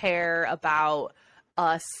genuinely care about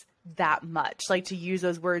us that much, like to use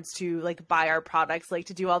those words to like buy our products, like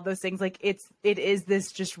to do all those things. Like it is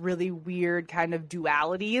this just really weird kind of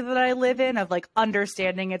duality that I live in of like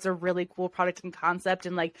understanding it's a really cool product and concept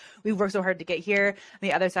and like we worked so hard to get here, and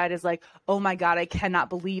the other side is like, oh my god, I cannot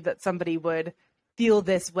believe that somebody would feel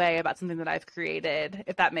this way about something that I've created,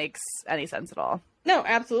 if that makes any sense at all. No,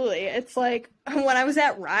 absolutely. It's like when I was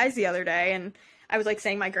at Rise the other day and I was like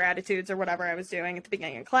saying my gratitudes or whatever I was doing at the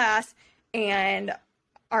beginning of class, and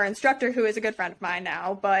our instructor, who is a good friend of mine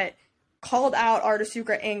now, but called out Art of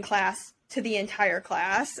Sucre in class to the entire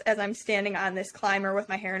class as I'm standing on this climber with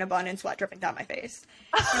my hair in a bun and sweat dripping down my face.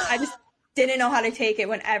 And I just didn't know how to take it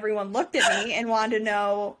when everyone looked at me and wanted to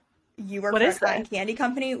know, you work for a cotton candy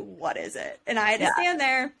company? What is it? And I had to stand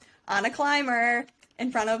there on a climber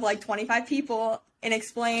in front of like 25 people and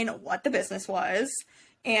explain what the business was.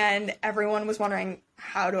 And everyone was wondering,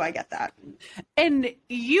 how do I get that? And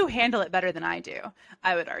you handle it better than I do,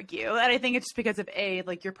 I would argue. And I think it's just because of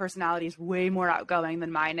like your personality is way more outgoing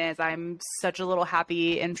than mine is. I'm such a little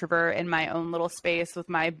happy introvert in my own little space with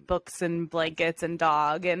my books and blankets and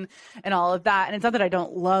dog and all of that. And it's not that I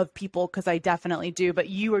don't love people, because I definitely do, but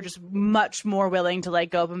you are just much more willing to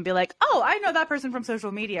like go up and be like, oh, I know that person from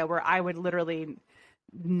social media, where I would literally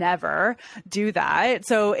never do that.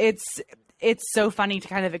 So it's so funny to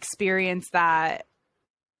kind of experience that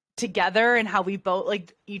together and how we both,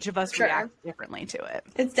 like, each of us react differently to it.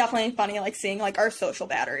 It's definitely funny, like, seeing, like, our social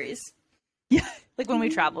batteries. Yeah, like when we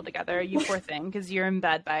travel together, you poor thing, because you're in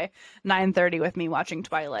bed by 9:30 with me watching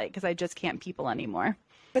Twilight because I just can't people anymore.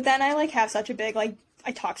 But then I, like, have such a big, like,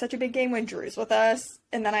 I talk such a big game when Drew's with us,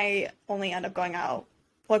 and then I only end up going out,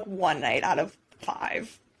 like, one night out of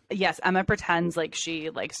 5. Yes, Emma pretends like she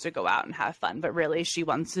likes to go out and have fun, but really she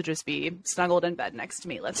wants to just be snuggled in bed next to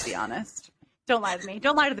me, let's be honest. Don't lie to me.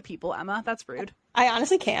 Don't lie to the people, Emma. That's rude. I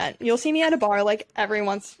honestly can't. You'll see me at a bar, like, every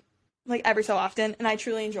so often, and I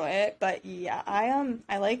truly enjoy it. But yeah,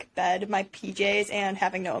 I like bed, my PJs, and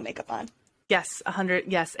having no makeup on. Yes, 100.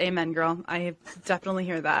 Yes, amen, girl. I definitely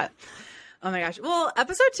hear that. Oh my gosh. Well,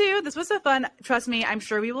 episode 2, this was so fun. Trust me, I'm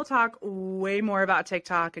sure we will talk way more about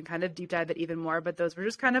TikTok and kind of deep dive it even more, but those were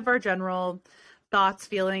just kind of our general thoughts,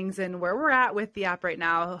 feelings, and where we're at with the app right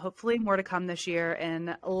now. Hopefully more to come this year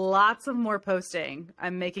and lots of more posting.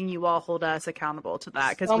 I'm making you all hold us accountable to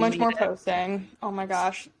that. So much more posting. Oh my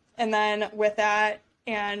gosh. And then with that,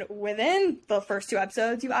 and within the first 2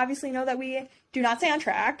 episodes, you obviously know that we do not stay on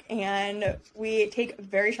track and we take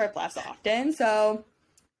very sharp laughs often. So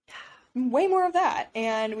way more of that.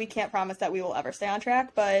 And we can't promise that we will ever stay on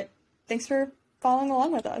track, but thanks for following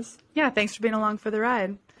along with us. Yeah, thanks for being along for the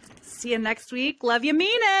ride. See you next week. Love you,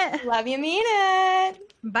 mean it. Love you, mean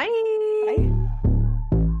it. Bye. Bye.